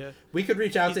still around. Yeah. We could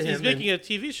reach out to him. He's making a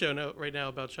TV show right now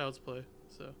about Child's Play.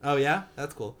 So. Oh yeah,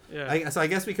 that's cool. Yeah. So I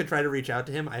guess we could try to reach out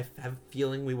to him. I have a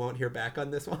feeling we won't hear back on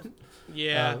this one.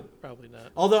 Yeah, probably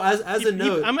not. Although as a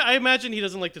note, I imagine he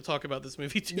doesn't like to talk about this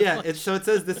movie too much. So it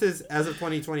says this is, as of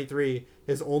 2023,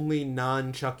 his only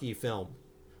non-Chucky film,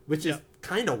 which is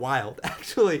kind of wild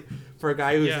actually for a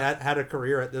guy who's had a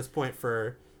career at this point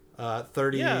for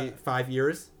 35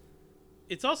 years.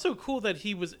 It's also cool that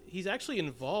he's actually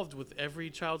involved with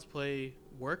every Child's Play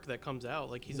work that comes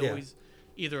out. Like he's always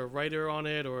either a writer on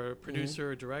it or a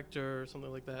producer or director or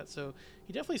something like that. So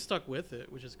he definitely stuck with it,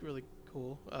 which is really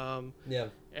cool.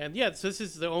 And so this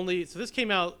is so this came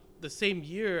out the same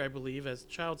year, I believe, as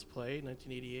Child's Play,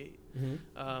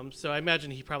 1988. So I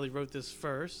imagine he probably wrote this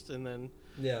first, and then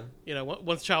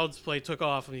once Child's Play took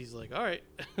off, and he's like, all right,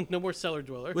 no more Cellar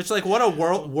Dweller. Which, like, what a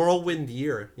whirlwind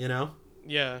year,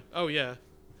 Yeah. Oh yeah.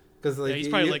 Because he's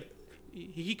probably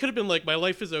he could have been like, my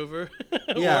life is over.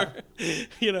 Yeah. Or, I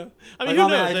mean, like, who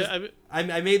knows?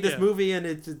 I made this movie, and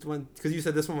it just went, because you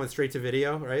said this one went straight to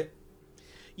video, right?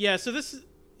 Yeah. So this is.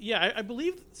 Yeah, I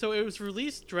believe so. It was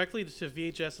released directly to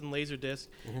VHS and Laserdisc,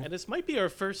 and this might be our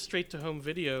first straight-to-home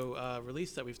video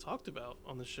release that we've talked about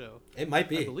on the show. It might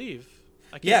be. I believe.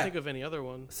 I can't think of any other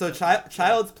one. So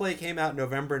Child's Play came out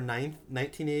November 9th,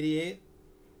 1988,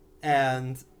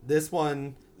 and this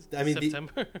one, I mean,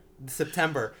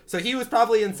 September. So he was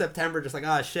probably in September, just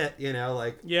like, shit,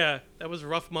 like. Yeah, that was a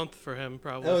rough month for him,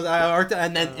 probably. It was,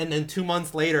 and then 2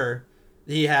 months later,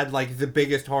 he had like the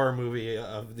biggest horror movie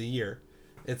of the year.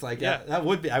 It's like that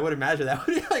would be. I would imagine that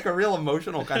would be like a real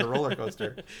emotional kind of roller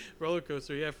coaster.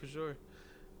 Yeah, for sure.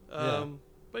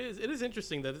 But it is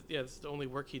interesting that it's the only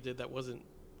work he did that wasn't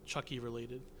Chucky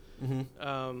related.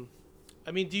 Mm-hmm.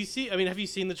 I mean, have you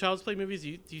seen the Child's Play movies?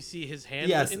 Do you see his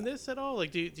hand in this at all? Like,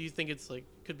 do you think it's like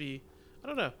could be? I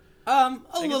don't know. A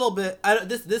little bit.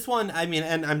 This one. I mean,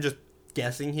 and I'm just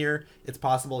guessing here. It's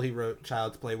possible he wrote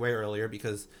Child's Play way earlier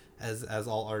because, as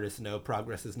all artists know,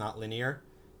 progress is not linear.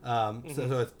 So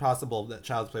it's possible that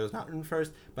Child's Play was not written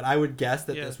first, but I would guess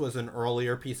that this was an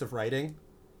earlier piece of writing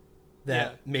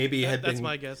that maybe had been. That's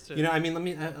my guess too. I mean, let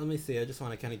me see. I just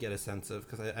want to kind of get a sense of,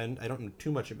 because I don't know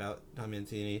too much about Don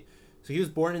Mancini. So he was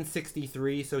born in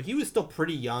 '63, so he was still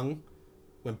pretty young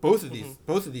when both of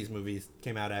these movies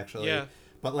came out, actually. Yeah.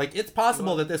 But like, it's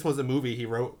possible that this was a movie he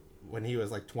wrote when he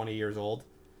was like 20 years old,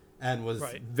 and was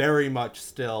very much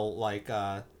still like.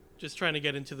 Just trying to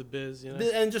get into the biz,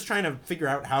 and just trying to figure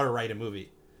out how to write a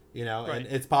movie, And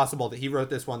it's possible that he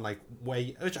wrote this one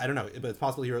which I don't know, but it's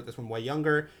possible he wrote this one way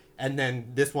younger, and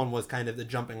then this one was kind of the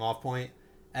jumping off point,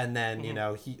 and then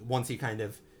once he kind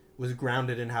of was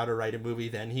grounded in how to write a movie,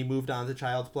 then he moved on to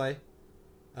Child's Play.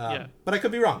 But I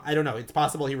could be wrong. I don't know. It's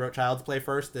possible he wrote Child's Play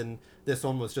first, and this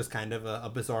one was just kind of a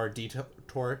bizarre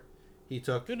detour he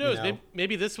took. Who knows?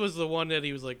 Maybe this was the one that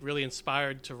he was like really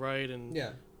inspired to write, and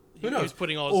who knows? He was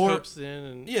putting all his hopes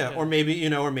in, and or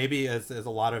maybe as a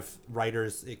lot of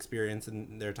writers experience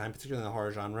in their time, particularly in the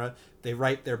horror genre, they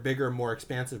write their bigger, more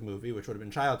expansive movie, which would have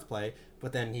been Child's Play,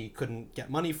 but then he couldn't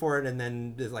get money for it, and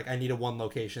then is like, I need a one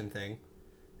location thing,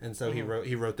 and so he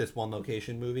wrote this one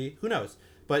location movie. Who knows?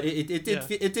 But it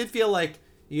did feel like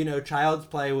Child's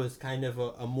Play was kind of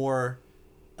a more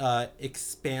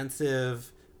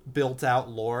expansive, built out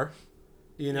lore.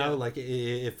 Like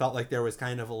it felt like there was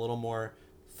kind of a little more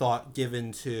thought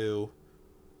given to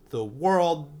the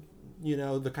world,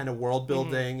 the kind of world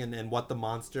building and what the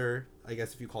monster, I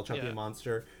guess if you call Chucky a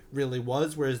monster, really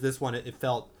was. Whereas this one, it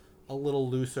felt a little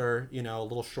looser, a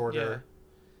little shorter.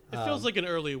 It feels like an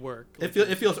early work. It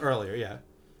feels earlier,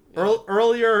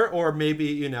 earlier, or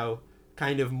maybe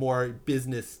kind of more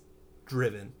business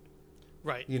driven.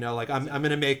 Right. Like I'm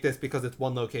gonna make this because it's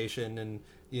one location, and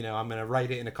I'm gonna write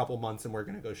it in a couple months, and we're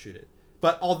gonna go shoot it.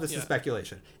 But all this is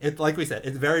speculation. It's like we said,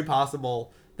 it's very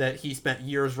possible that he spent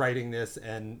years writing this,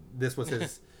 and this was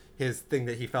his thing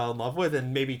that he fell in love with,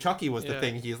 and maybe Chucky was the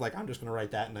thing he's like, I'm just going to write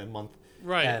that in a month.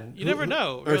 Right. And you never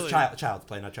know. Really. Or it's Child's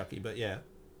Play, not Chucky, but yeah.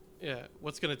 Yeah,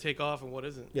 what's going to take off and what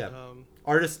isn't. Yeah,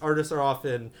 artists are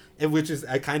often, and which is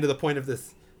kind of the point of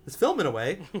this film in a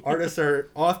way. Artists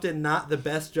are often not the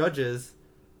best judges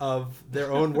of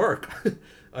their own work,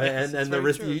 Yes, and the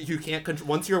risk you can't control.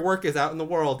 Once your work is out in the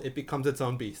world, it becomes its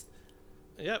own beast.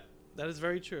 Yep, that is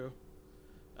very true.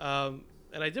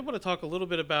 And I did want to talk a little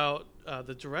bit about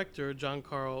the director, John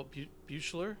Carl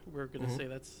Buechler. We're going to say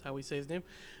that's how we say his name.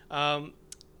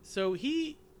 So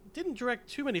he didn't direct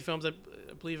too many films. I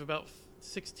believe about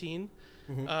 16.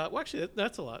 Well, actually,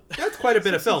 that's a lot. That's quite a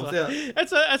bit of films. Yeah,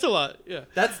 that's a lot. Yeah,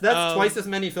 that's twice as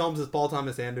many films as Paul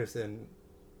Thomas Anderson,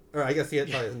 or I guess he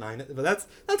probably has 9. But that's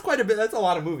quite a bit. That's a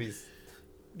lot of movies.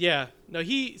 Yeah. No,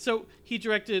 he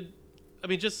directed. I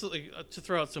mean, just to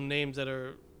throw out some names that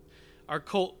our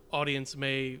cult audience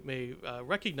may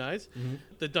recognize,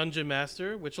 The Dungeon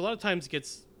Master, which a lot of times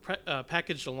gets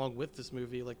packaged along with this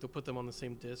movie, like they'll put them on the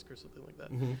same disc or something like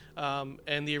that.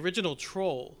 And the original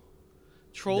Troll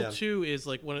 2 is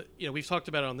like one of, we've talked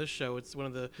about it on this show. It's one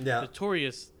of the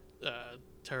notorious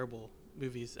terrible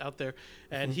movies out there.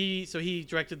 And he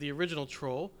directed the original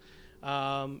Troll.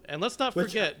 And let's not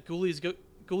forget Ghoulies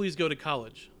Go to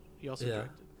College. He also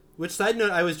directed. Which, side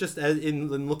note, I was just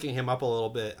in looking him up a little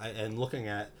bit and looking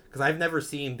at, because I've never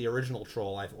seen the original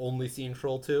Troll. I've only seen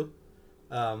Troll 2.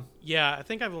 Yeah, I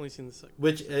think I've only seen the second.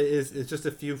 Which is just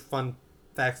a few fun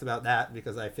facts about that,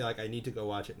 because I feel like I need to go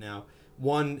watch it now.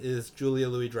 One is Julia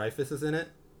Louis-Dreyfus is in it.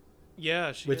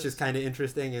 Yeah, which is kind of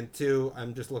interesting. And 2,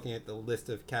 I'm just looking at the list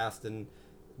of cast, and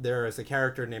there is a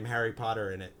character named Harry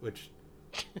Potter in it, which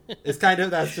is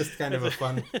that's just kind of a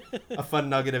fun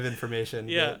nugget of information.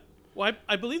 Yeah. But, well,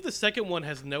 I believe the second one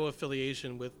has no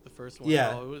affiliation with the first one.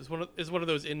 Yeah, at all. It's one of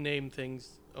those in-name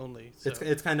things only. So.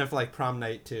 It's kind of like Prom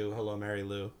Night 2, Hello Mary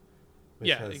Lou.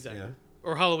 Exactly.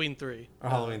 Or Halloween 3. Or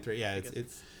Halloween 3. Yeah,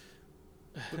 it's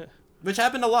which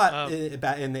happened a lot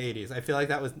back in the 80s. I feel like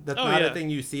that's not a thing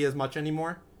you see as much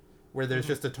anymore, where there's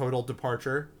just a total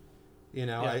departure.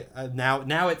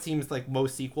 Now it seems like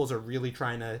most sequels are really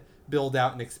trying to build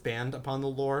out and expand upon the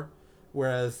lore,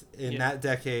 whereas in that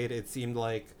decade it seemed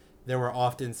like there were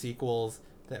often sequels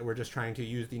that were just trying to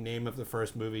use the name of the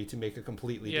first movie to make a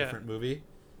completely different movie.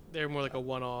 They're more like a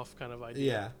one-off kind of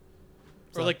idea. Yeah.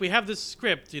 Or like, we have this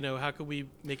script, how could we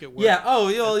make it work? Yeah,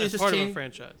 you just part of a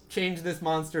franchise. Change this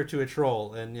monster to a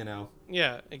troll, and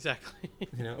Yeah, exactly.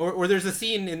 Or there's a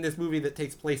scene in this movie that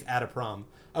takes place at a prom.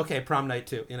 Okay, Prom Night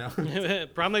 2,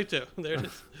 Prom Night 2, there it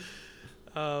is.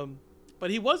 But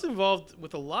he was involved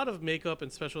with a lot of makeup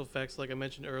and special effects, like I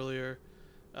mentioned earlier.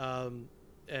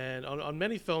 And on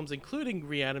many films, including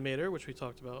Reanimator, which we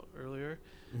talked about earlier.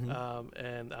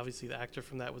 And obviously the actor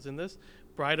from that was in this.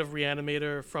 Bride of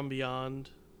Reanimator, From Beyond,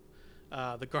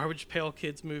 the Garbage Pail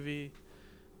Kids movie,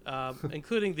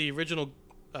 including the original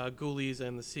Ghoulies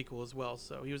and the sequel as well.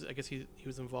 So he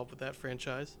was involved with that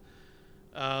franchise.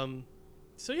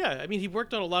 So yeah, I mean, he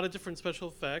worked on a lot of different special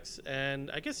effects,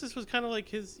 and I guess this was kind of like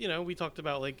his, we talked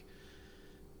about, like,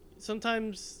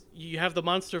 sometimes you have the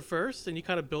monster first and you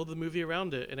kind of build the movie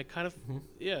around it, and it kind of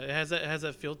it has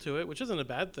that feel to it, which isn't a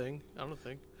bad thing, I don't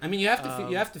think. I mean, you have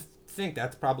to think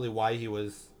that's probably why he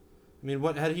was. I mean,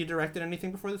 what had he directed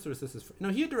anything before this, or was this his? No,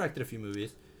 he had directed a few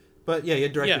movies, but he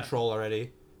had directed Troll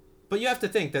already. But you have to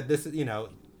think that this,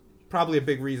 probably a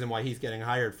big reason why he's getting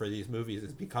hired for these movies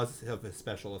is because of his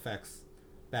special effects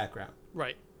background.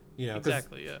 Right.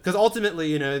 Exactly. Yeah. Because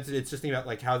ultimately, it's just thinking about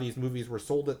like how these movies were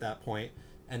sold at that point.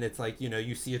 And it's like,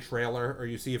 you see a trailer or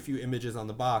you see a few images on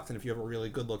the box, and if you have a really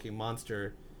good-looking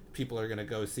monster, people are going to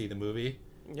go see the movie.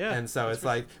 Yeah. And so it's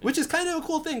like, which is kind of a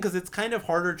cool thing, because it's kind of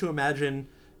harder to imagine,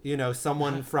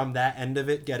 someone from that end of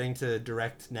it getting to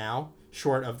direct now,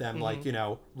 short of them, like,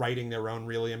 writing their own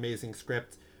really amazing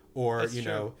script or,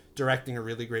 directing a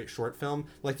really great short film.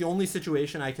 Like, the only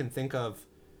situation I can think of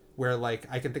where, like,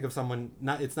 I can think of someone,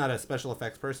 it's not a special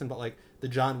effects person, but, like, the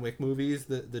John Wick movies,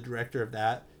 the director of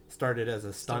that started as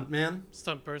a stunt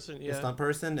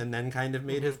person, and then kind of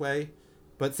made his way.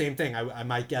 But same thing, I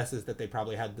my guess is that they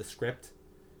probably had the script,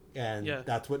 and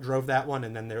that's what drove that one,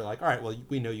 and then they're like, all right, well,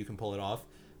 we know you can pull it off.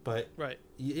 But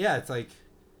it's like,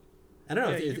 I don't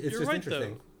know, it's just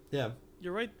interesting. Though. Yeah,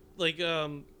 you're right. Like,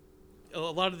 a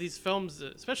lot of these films,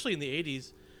 especially in the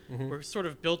 80s, were sort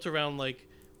of built around, like,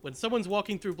 when someone's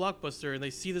walking through Blockbuster and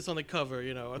they see this on the cover,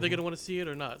 are they going to want to see it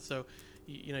or not? So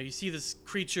you see this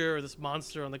creature or this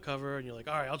monster on the cover, and you're like,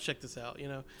 all right, I'll check this out.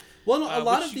 Well, no, a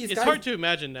lot of these guys, it's hard to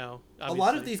imagine now. A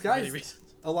lot of these guys,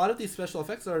 a lot of these special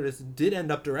effects artists did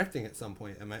end up directing at some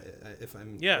point. If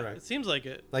I'm correct? It seems like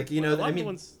it. Like,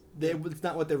 it's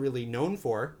not what they're really known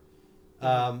for,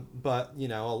 but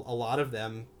a lot of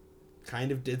them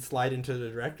kind of did slide into the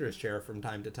director's chair from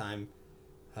time to time.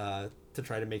 to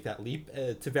try to make that leap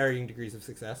to varying degrees of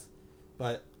success.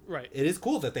 But Right. it is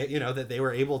cool that they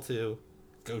were able to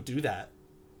go do that.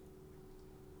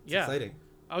 It's exciting.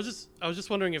 I was just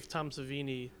wondering if Tom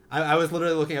Savini. I was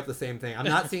literally looking up the same thing. I'm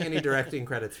not seeing any directing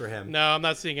credits for him. No, I'm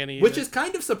not seeing any. Which is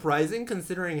kind of surprising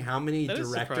considering how many That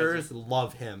is directors surprising.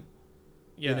 love him.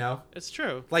 Yeah, You know? it's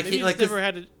true. Like, maybe he- he's like, never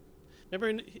had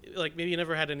maybe he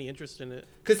never had any interest in it.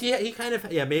 Because he kind of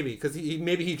maybe because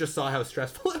maybe he just saw how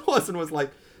stressful it was and was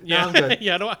like, no, Yeah, I'm good.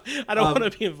 yeah. I don't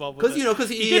want to be involved with it. Because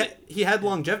he had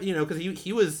longevity. Because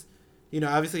he was,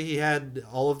 obviously he had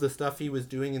all of the stuff he was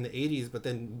doing in the 80s, but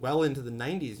then well into the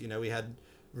 90s, he had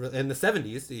in the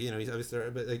 70s. He's obviously,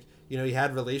 but like he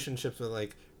had relationships with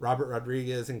like Robert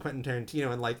Rodriguez and Quentin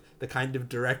Tarantino and like the kind of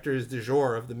directors du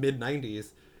jour of the mid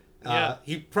 90s. Yeah.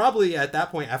 He probably at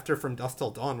that point, after From Dusk Till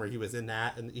Dawn, where he was in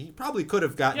that, and he probably could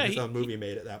have gotten his own movie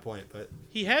made at that point, but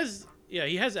he has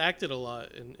acted a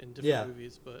lot in different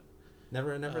movies, but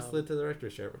never slid to the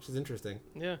director's chair, which is interesting.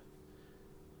 yeah.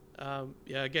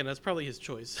 Again, that's probably his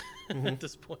choice at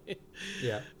this point.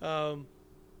 Yeah.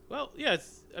 Well, yeah.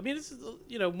 It's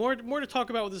more to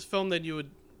talk about with this film than you would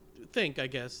think, I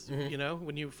guess.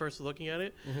 When you first were looking at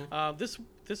it.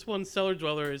 This one, Cellar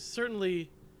Dweller, is certainly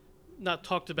not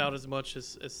talked about as much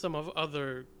as some of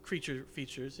other creature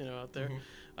features out there.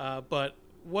 But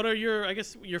what are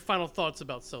your final thoughts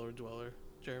about Cellar Dweller,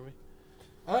 Jeremy?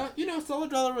 Cellar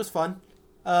Dweller was fun.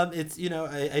 It's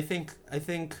I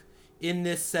think in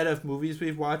this set of movies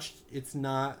we've watched, it's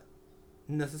not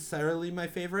necessarily my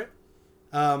favorite.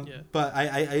 But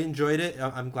I enjoyed it.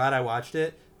 I'm glad I watched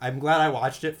it. I'm glad I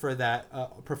watched it for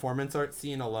that performance art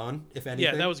scene alone, if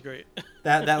anything. Yeah, that was great.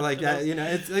 That that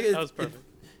was perfect.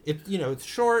 It's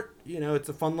short. It's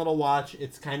a fun little watch.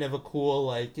 It's kind of a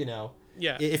cool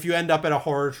Yeah. If you end up at a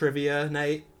horror trivia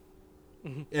night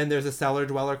and there's a cellar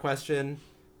dweller question,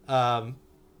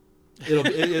 it'll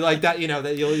be like that.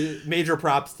 That you'll major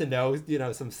props to know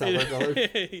some cellar dwellers.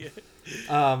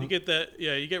 You get that.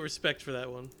 Yeah, you get respect for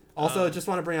that one. Also, just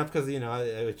want to bring up because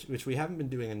which we haven't been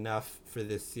doing enough for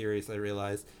this series, I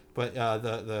realize. But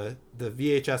the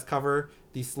VHS cover,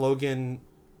 the slogan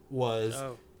was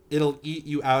 "It'll eat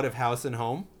you out of house and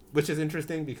home," which is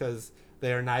interesting because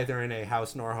they are neither in a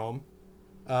house nor home.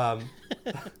 Well,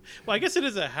 I guess it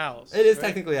is a house. It is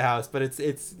technically a house, but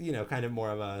it's kind of more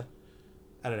of a,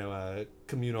 I don't know, a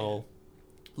communal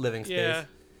living space.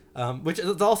 Yeah. Which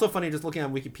is also funny just looking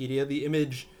on Wikipedia. The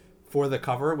image for the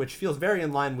cover, which feels very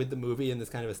in line with the movie and this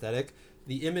kind of aesthetic,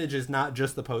 the image is not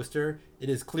just the poster. It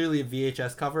is clearly a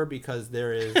VHS cover because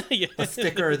there is a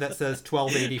sticker that says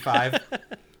 1285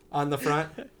 on the front.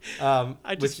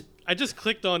 I just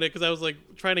clicked on it because I was like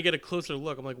trying to get a closer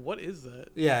look. I'm like, what is that?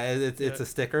 Yeah, it's a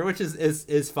sticker, which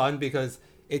is fun because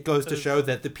it goes to show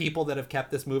that the people that have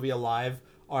kept this movie alive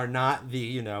are not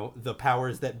the the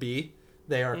powers that be.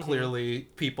 They are clearly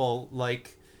people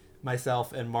like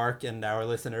myself and Mark and our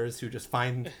listeners who just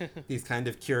find these kind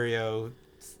of curios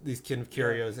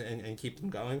and keep them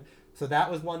going. So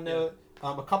that was one note.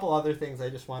 A couple other things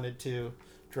I just wanted to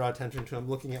draw attention to. I'm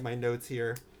looking at my notes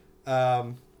here.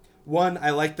 One, I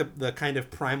like the kind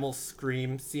of primal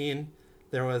scream scene.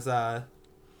 There was the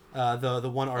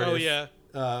one artist. Oh yeah.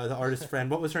 The artist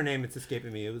friend. What was her name? It's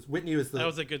escaping me. It was Whitney. That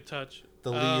was a good touch.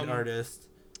 The lead artist.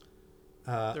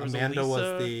 Amanda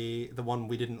was the one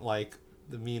we didn't like.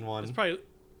 The mean one. It's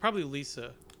probably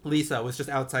Lisa. Lisa was just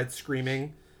outside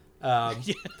screaming,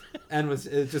 and was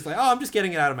just like, "Oh, I'm just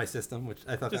getting it out of my system," which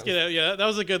I thought that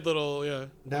was a good little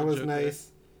That was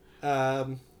nice.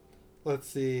 Let's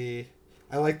see.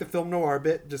 I like the film noir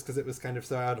bit just because it was kind of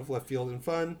so out of left field and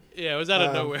fun. Yeah, it was out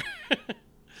of nowhere.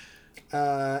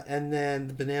 And then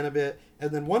the banana bit,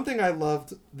 and then one thing I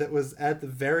loved that was at the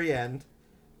very end,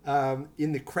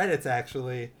 in the credits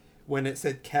actually, when it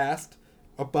said cast.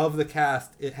 Above the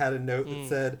cast, it had a note that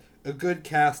said, "A good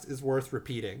cast is worth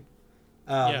repeating,"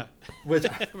 which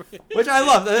I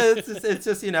love. It's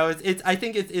just it's I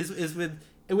think it is with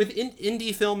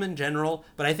indie film in general,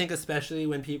 but I think especially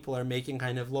when people are making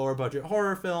kind of lower budget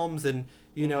horror films and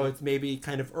it's maybe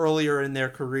kind of earlier in their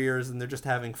careers and they're just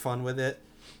having fun with it.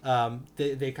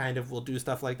 They kind of will do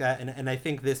stuff like that, and I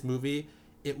think this movie,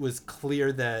 it was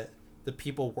clear that the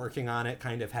people working on it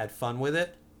kind of had fun with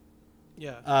it.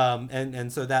 Yeah.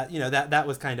 And so that that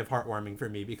was kind of heartwarming for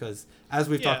me because as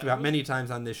we've talked about many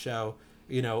times on this show,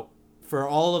 for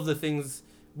all of the things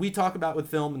we talk about with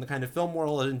film and the kind of film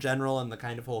world in general and the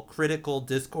kind of whole critical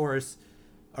discourse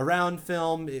around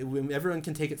film, everyone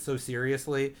can take it so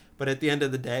seriously, but at the end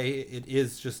of the day, it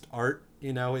is just art,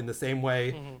 in the same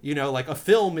way, like a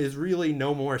film is really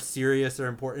no more serious or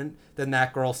important than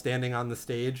that girl standing on the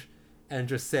stage and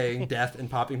just saying death and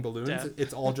popping balloons. Death.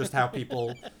 It's all just how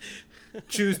people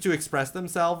choose to express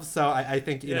themselves. So I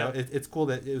think, you know, it's cool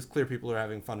that it was clear people are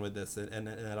having fun with this, and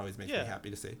that always makes me happy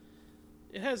to see.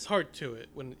 It has heart to it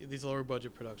when these lower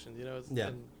budget productions, you know.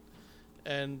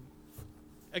 And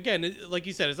again, like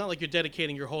you said, it's not like you're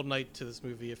dedicating your whole night to this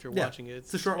movie if you're watching it.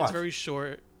 It's a short watch. It's very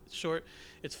short.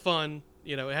 It's fun.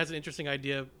 You know, it has an interesting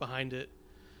idea behind it.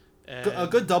 And A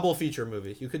good double feature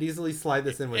movie. You could easily slide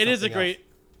this in with something else. It is a great...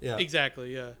 Yeah.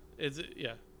 Exactly, yeah.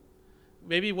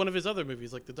 Maybe one of his other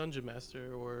movies, like The Dungeon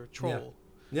Master or Troll.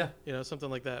 Yeah. You know,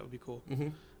 something like that would be cool. Mm-hmm.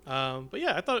 But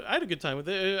yeah, I had a good time with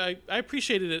it. I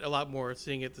appreciated it a lot more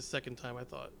seeing it the second time, I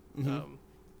thought. Mm-hmm.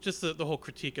 Just the whole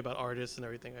critique about artists and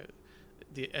everything.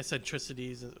 The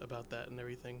eccentricities about that and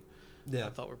everything. Yeah. I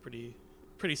thought were pretty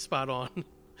spot on.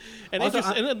 And Also,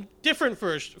 interesting, and then different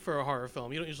for a horror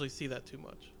film. You don't usually see that too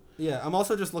much. Yeah, I'm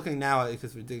also just looking now,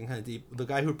 because we're digging kind of deep. The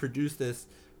guy who produced this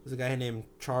was a guy named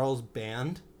Charles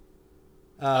Band.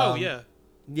 Yeah.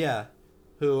 Yeah.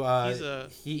 Who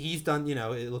He's he's done, you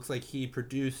know, it looks like he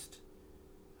produced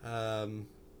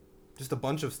just a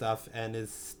bunch of stuff and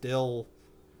is still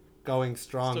going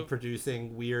strong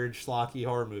producing weird schlocky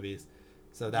horror movies.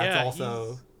 So that's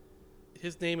also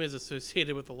his name is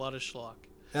associated with a lot of schlock.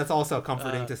 That's also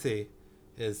comforting to see.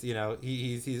 Is, you know,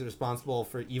 he's responsible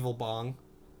for Evil Bong,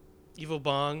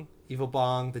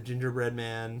 The Gingerbread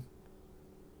Man,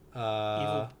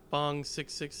 Evil Bong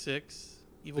 666,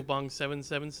 Evil Bong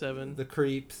 777, The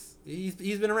Creeps. He's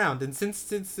been around, and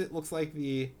since it looks like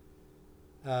the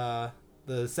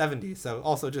 70s. So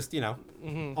also just, you know,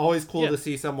 always cool to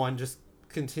see someone just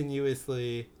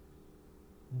continuously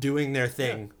doing their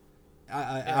thing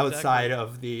outside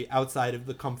of the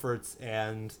comforts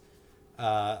and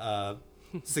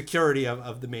security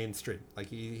of the mainstream. Like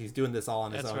he's doing this all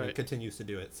on his own and continues to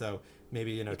do it. So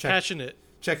maybe, you know,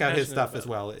 check out his stuff as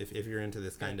well if you're into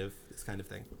this kind of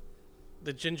thing.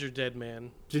 The Ginger Dead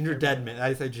Man.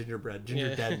 I say gingerbread.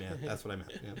 Dead Man. That's what I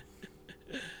meant.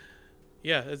 Yeah.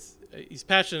 Yeah, he's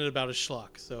passionate about his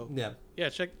schlock. So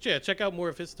check out more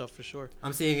of his stuff for sure.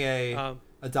 I'm seeing a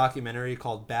documentary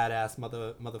called Badass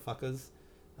Motherfuckers,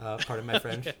 part of my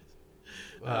French.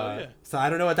 So I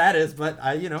don't know what that is, but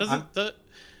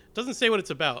doesn't say what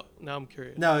it's about. Now I'm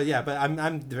curious. No, yeah, but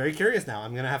I'm very curious now.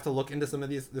 I'm gonna have to look into some of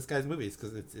this guy's movies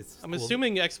because it's. I'm cool.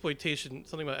 assuming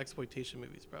something about exploitation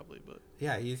movies probably, but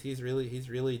yeah, he's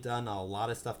really done a lot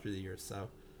of stuff through the years. So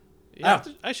yeah,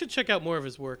 I should check out more of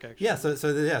his work actually. Yeah, so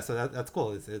that's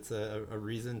cool. It's a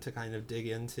reason to kind of dig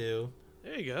into.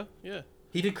 There you go. Yeah.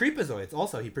 He did Creepazoids.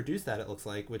 Also, he produced that. It looks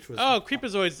like, which was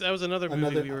Creepazoids. That was another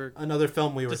movie another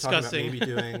film we were discussing. talking about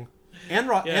maybe doing, and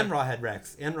Rawhead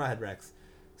Rex.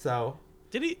 So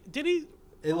did he?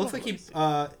 It looks like he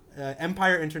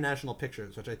Empire International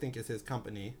Pictures, which I think is his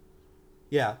company.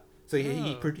 Yeah. So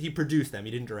he produced them.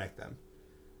 He didn't direct them.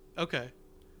 Okay.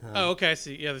 Okay. I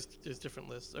see. Yeah. There's different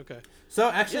lists. Okay. So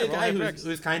actually, a guy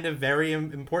who's kind of very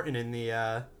important in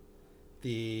the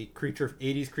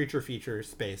 80s creature feature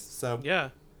space. So yeah,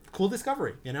 cool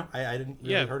discovery. You know, I didn't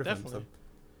really heard of definitely. him. So.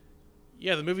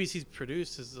 Yeah, the movies he's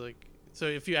produced is like, so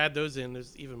if you add those in,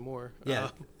 there's even more. Yeah,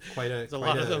 quite a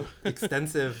lot of them.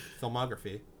 Extensive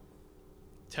filmography.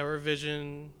 Terror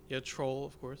Vision, Troll,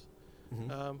 of course.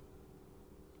 Mm-hmm.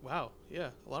 Wow, yeah,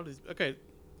 a lot of these. Okay,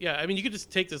 yeah, I mean, you could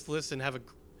just take this list and have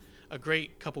a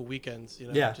great couple weekends.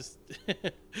 You know, just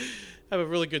have a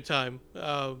really good time.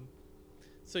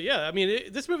 So yeah, I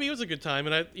mean, this movie was a good time,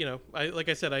 and I like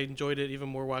I said, I enjoyed it even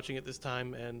more watching it this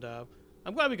time, and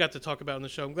I'm glad we got to talk about it on the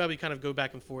show. I'm glad we kind of go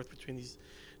back and forth between these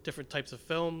different types of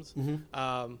films.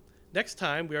 Mm-hmm. Next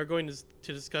time, we are going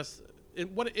to discuss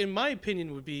what, in my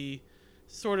opinion, would be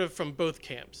sort of from both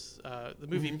camps. The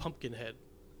movie Pumpkinhead.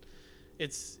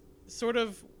 It's sort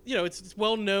of, it's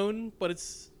well known, but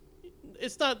it's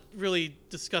not really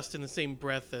discussed in the same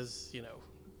breath as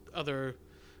other.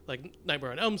 Like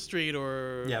Nightmare on Elm Street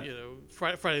or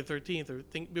Friday the 13th or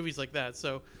movies like that.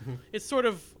 So it's sort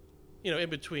of in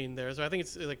between there. So I think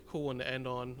it's like a cool one to end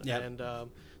on. Yep. And so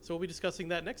we'll be discussing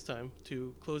that next time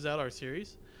to close out our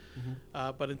series.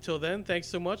 But until then, thanks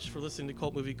so much for listening to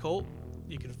Cult Movie Cult.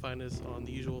 You can find us on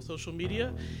the usual social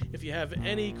media. If you have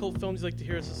any cult films you'd like to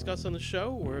hear us discuss on the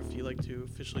show, or if you'd like to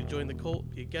officially join the cult,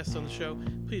 be a guest on the show,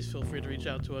 please feel free to reach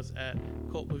out to us at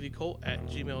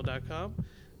cultmoviecult@gmail.com.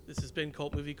 This has been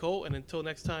Cult Movie Cult, and until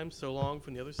next time, so long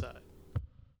from the other side.